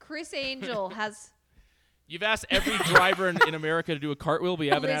 Listen, Chris Angel has. You've asked every driver in America to do a cartwheel, but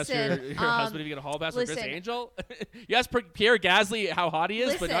you haven't asked Listen, your husband if you get a hall pass with Chris listen. Angel. You asked Pierre Gasly how hot he is,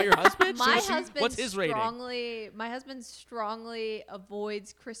 Listen, but not your husband. My Seriously? husband What's his rating? My husband strongly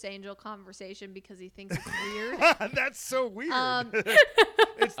avoids Chris Angel conversation because he thinks it's weird. That's so weird.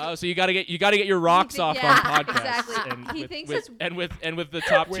 Oh, so you got to get your rocks off yeah, on podcasts. exactly. And He with, thinks with, it's- and with the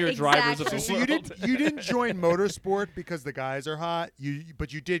top tier drivers of the Exactly. so world. you didn't join motorsport because the guys are hot.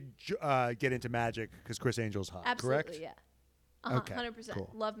 But you did get into magic because Chris Angel's hot. Absolutely, correct? yeah. Okay, 100%. cool.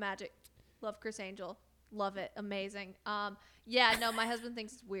 Love magic. Love Chris Angel. Love it. Amazing. Yeah, no, my husband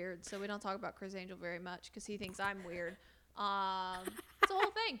thinks it's weird, so we don't talk about Chris Angel very much because he thinks I'm weird. It's a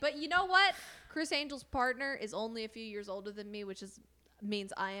whole thing. But you know what? Chris Angel's partner is only a few years older than me, which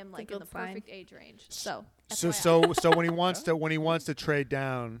means I am in good the sign. perfect age range. So So when he wants to trade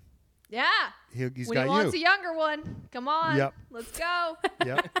down, yeah, he's when got he wants you. a younger one, come on, Yep. let's go.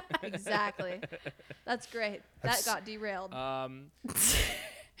 Yep. Exactly. That's great. That got derailed.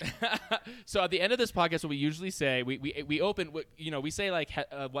 So at the end of this podcast, what we usually say, we open, we say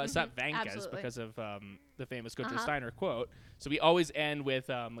what's up, Vankas, absolutely. because of the famous Gunther Steiner quote. So we always end with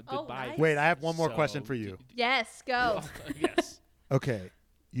goodbye. nice. Wait, I have one more So, question for you. Yes, go. Yes. Okay,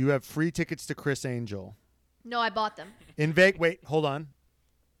 you have free tickets to Chris Angel No, I bought them. in Vegas. Wait, hold on.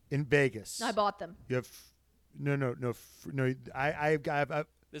 In Vegas, I bought them. you have no. I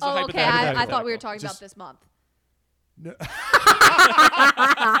This is Oh, okay. I hypothetical. thought we were talking Just- about this month. No.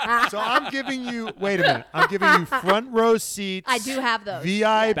 So I'm giving you. Wait a minute. I'm giving you front row seats. I do have those.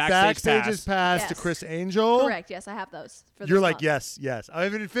 VI Yes. backstage's pass to Yes. Chris Angel. Correct. Yes, I have those. For You're this like, month. yes. I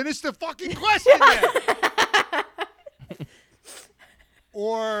haven't finished the fucking question yet.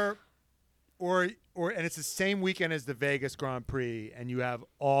 or and it's the same weekend as the Vegas Grand Prix, and you have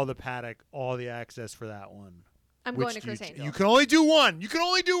all the paddock, all the access for that one. I'm Which going to do you Chris ch- Angel. You can only do one. You can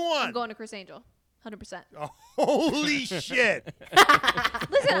only do one. I'm going to Chris Angel. 100%. Oh, holy shit!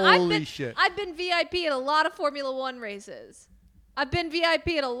 Listen, Holy shit! I've been VIP at a lot of Formula One races. I've been VIP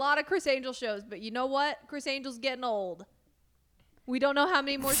at a lot of Chris Angel shows, but you know what? Chris Angel's getting old. We don't know how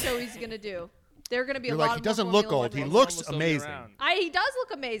many more shows he's gonna do. There are gonna be You're a lot like, of he doesn't more look Formula old. One He races. looks Almost over amazing. around. He does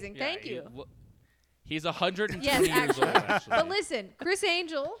look amazing. Yeah, Thank you. He's 120 Yes, years old, actually. But listen, Chris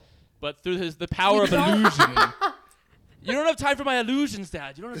Angel. But through the power of illusion. You don't have time for my illusions,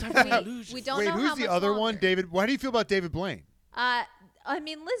 Dad. You don't have time for my illusions. We don't Wait, know who's how the much other longer. one? David. Why do you feel about David Blaine? I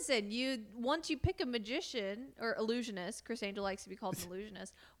mean, listen. Once you pick a magician or illusionist, Chris Angel likes to be called an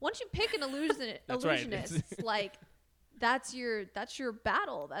illusionist. Once you pick an That's right. illusionist, like that's your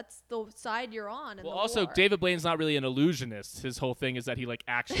battle. That's the side you're on. In Well, the also, war. David Blaine's not really an illusionist. His whole thing is that he like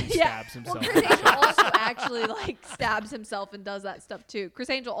actually Yeah. stabs Well, himself. Chris Angel also actually like stabs himself and does that stuff too.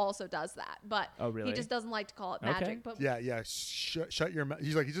 Chris Angel also does that, but Oh, really? he just doesn't like to call it magic. Okay. But Yeah. Shut your mouth.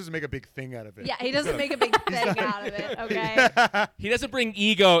 He's like, he doesn't make a big thing out of it. yeah, he doesn't make a big thing out of it. Okay. He doesn't bring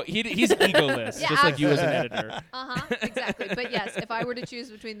ego. He's egoless, Yeah, just like you as an editor. Exactly. But yes, if I were to choose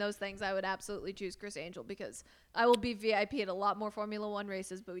between those things, I would absolutely choose Chris Angel because I will be VIP at a lot more Formula One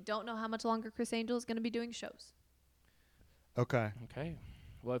races, but we don't know how much longer Chris Angel is going to be doing shows. Okay. Okay.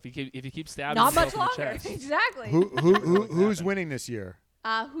 Well, if he keeps stabbing Not much himself in the longer. chest. Exactly. Who's winning this year?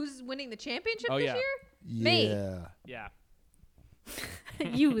 Who's winning the championship Oh, this yeah. year? Me. Yeah. Yeah.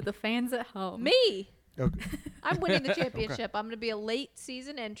 You, the fans at home. Me. Okay. I'm winning the championship. I'm going to be a late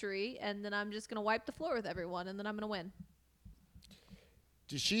season entry, and then I'm just going to wipe the floor with everyone, and then I'm going to win.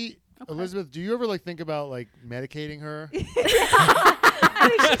 Does she, Elizabeth? Do you ever like think about like medicating her?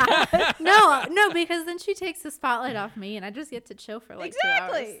 No, because then she takes the spotlight off me, and I just get to chill for like 2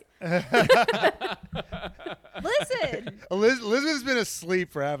 hours. Listen. Elizabeth's been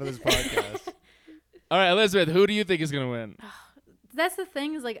asleep for half of this podcast. All right, Elizabeth, who do you think is going to win? That's the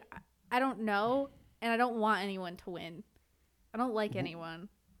thing is like I don't know, and I don't want anyone to win. I don't like anyone.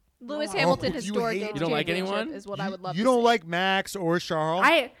 Lewis Oh, Hamilton you historic hate- age You don't like championship anyone? is what I would love You to don't see. like Max or Charles?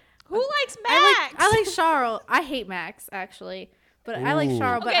 Who likes Max? I like Charles. I hate Max actually, but I like Ooh.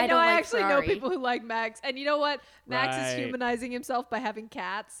 Charles. But Okay, I no, don't I like actually Ferrari. know people who like Max. And you know what? Max is Right. humanizing himself by having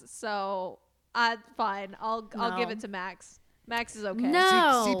cats. So, fine. I'll give it to Max. Max is okay.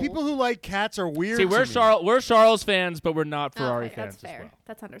 No. See, people who like cats are weird. See, to me. we're Charles fans, but we're not Ferrari Okay, fans that's fair. as well.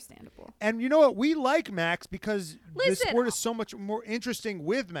 That's understandable. And you know what? We like Max because the Listen, sport is so much more interesting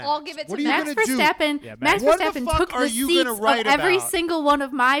with Max. I'll give it what to are you Max gonna do? Verstappen. Yeah, Max What the Verstappen fuck took are the you seats gonna of write every about? single one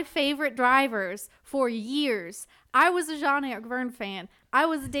of my favorite drivers for years. I was a Jean-Eric Verne fan. I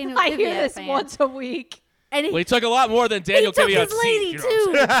was a Daniel I hear Kvyat this fan. once a week. And Well, he took a lot more than Daniel took Kvyat's his seat. lady, you know what I'm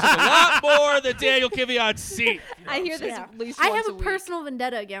too. saying? He took a lot more than Daniel Kvyat's seat. I hear this Yeah. at least I once have a a week. personal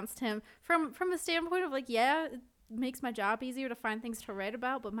vendetta against him from a standpoint of like, yeah, it makes my job easier to find things to write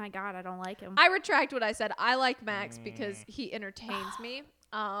about, but my God, I don't like him. I retract what I said. I like Max because he entertains me.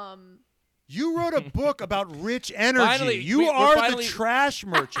 You wrote a book about rich energy. Finally, you we're are finally- the trash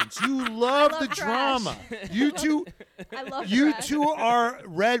merchants. You love the love trash. drama. You two, I love you trash. two are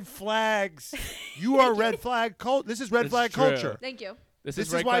red flags. You are red flag culture. This is red It's flag true. culture. Thank you. This This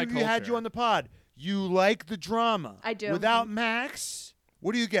is is red why flag we had culture. you on the pod. You like the drama. I do. Without Max,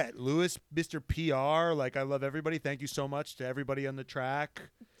 what do you get? Lewis, Mr. PR. Like, I love everybody. Thank you so much to everybody on the track.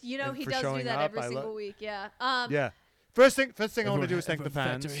 You know And he for does do showing that up, every I single love- week. Yeah. Yeah. First thing I want to do is thank the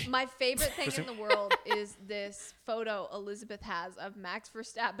everyone fans. factory. My favorite thing in the world is this photo Elizabeth has of Max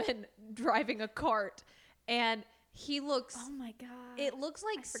Verstappen driving a cart, and he looks. oh my God. It looks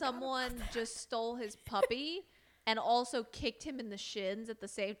like forgot someone just stole his puppy and also kicked him in the shins at the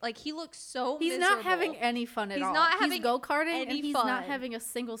same. Like he looks so. He's miserable. not having any fun at He's all. not he's having go-karting and any he's fun. not having a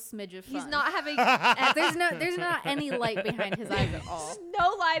single smidge of fun. He's not having. There's not any light behind his eyes at all.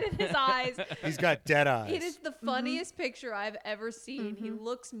 no light in his eyes. He's got dead eyes. It is the funniest picture I've ever seen. He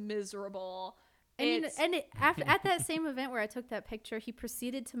looks miserable. And, It's- at that same event where I took that picture, he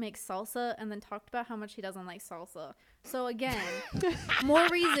proceeded to make salsa and then talked about how much he doesn't like salsa. So again, more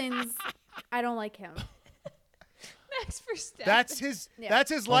reasons I don't like him. Max Verstappen. That's his. Yeah. That's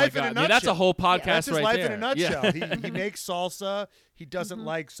his Oh my life in a God, dude, nutshell. that's a whole podcast That's his right life there. in a nutshell. Yeah. He makes salsa. He doesn't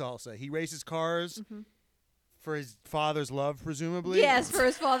like salsa. He races cars for his father's love, presumably. Yes, for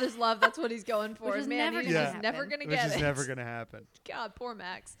his father's love. That's what he's going for. Which is Man, never he's gonna just happen. never gonna Which get is it. never going to happen. God, poor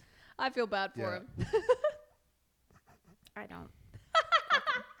Max. I feel bad for Yeah. him. I don't.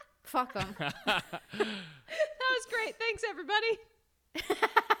 Fuck him. That was great. Thanks, everybody.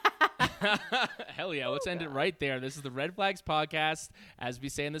 Hell yeah. Let's end it right there. This is the Red Flags Podcast. As we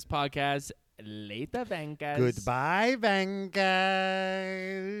say in this podcast, later, Venkers. Goodbye,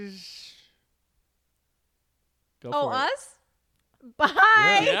 Venkers. Go Oh, for it. us?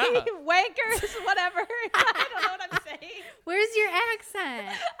 Bye, Yeah. wankers, whatever. I don't know what I'm saying. Where's your accent?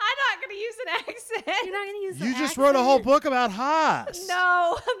 I'm not going to use an accent. You're not gonna use. You an just accent? wrote a whole book about Haas.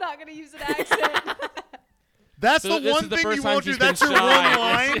 No, I'm not going to use an accent. That's So the this one is the thing first you time won't do. she's been That's your shy.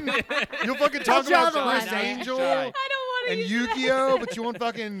 one line. You'll fucking talk draw about the line. Chris Now she's Angel shy. I don't want to and use Yu-Gi-Oh, but you won't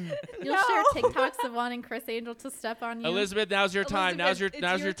fucking. You'll No. share TikToks of wanting Chris Angel to step on you. Elizabeth, now's your time. Elizabeth, it's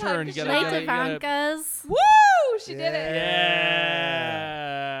Now's your your time turn. to You shine. gotta, Late you gotta, Ivankas. Woo! She did it.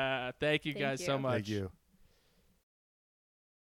 yeah. Thank you Thank guys so you. much. Thank you.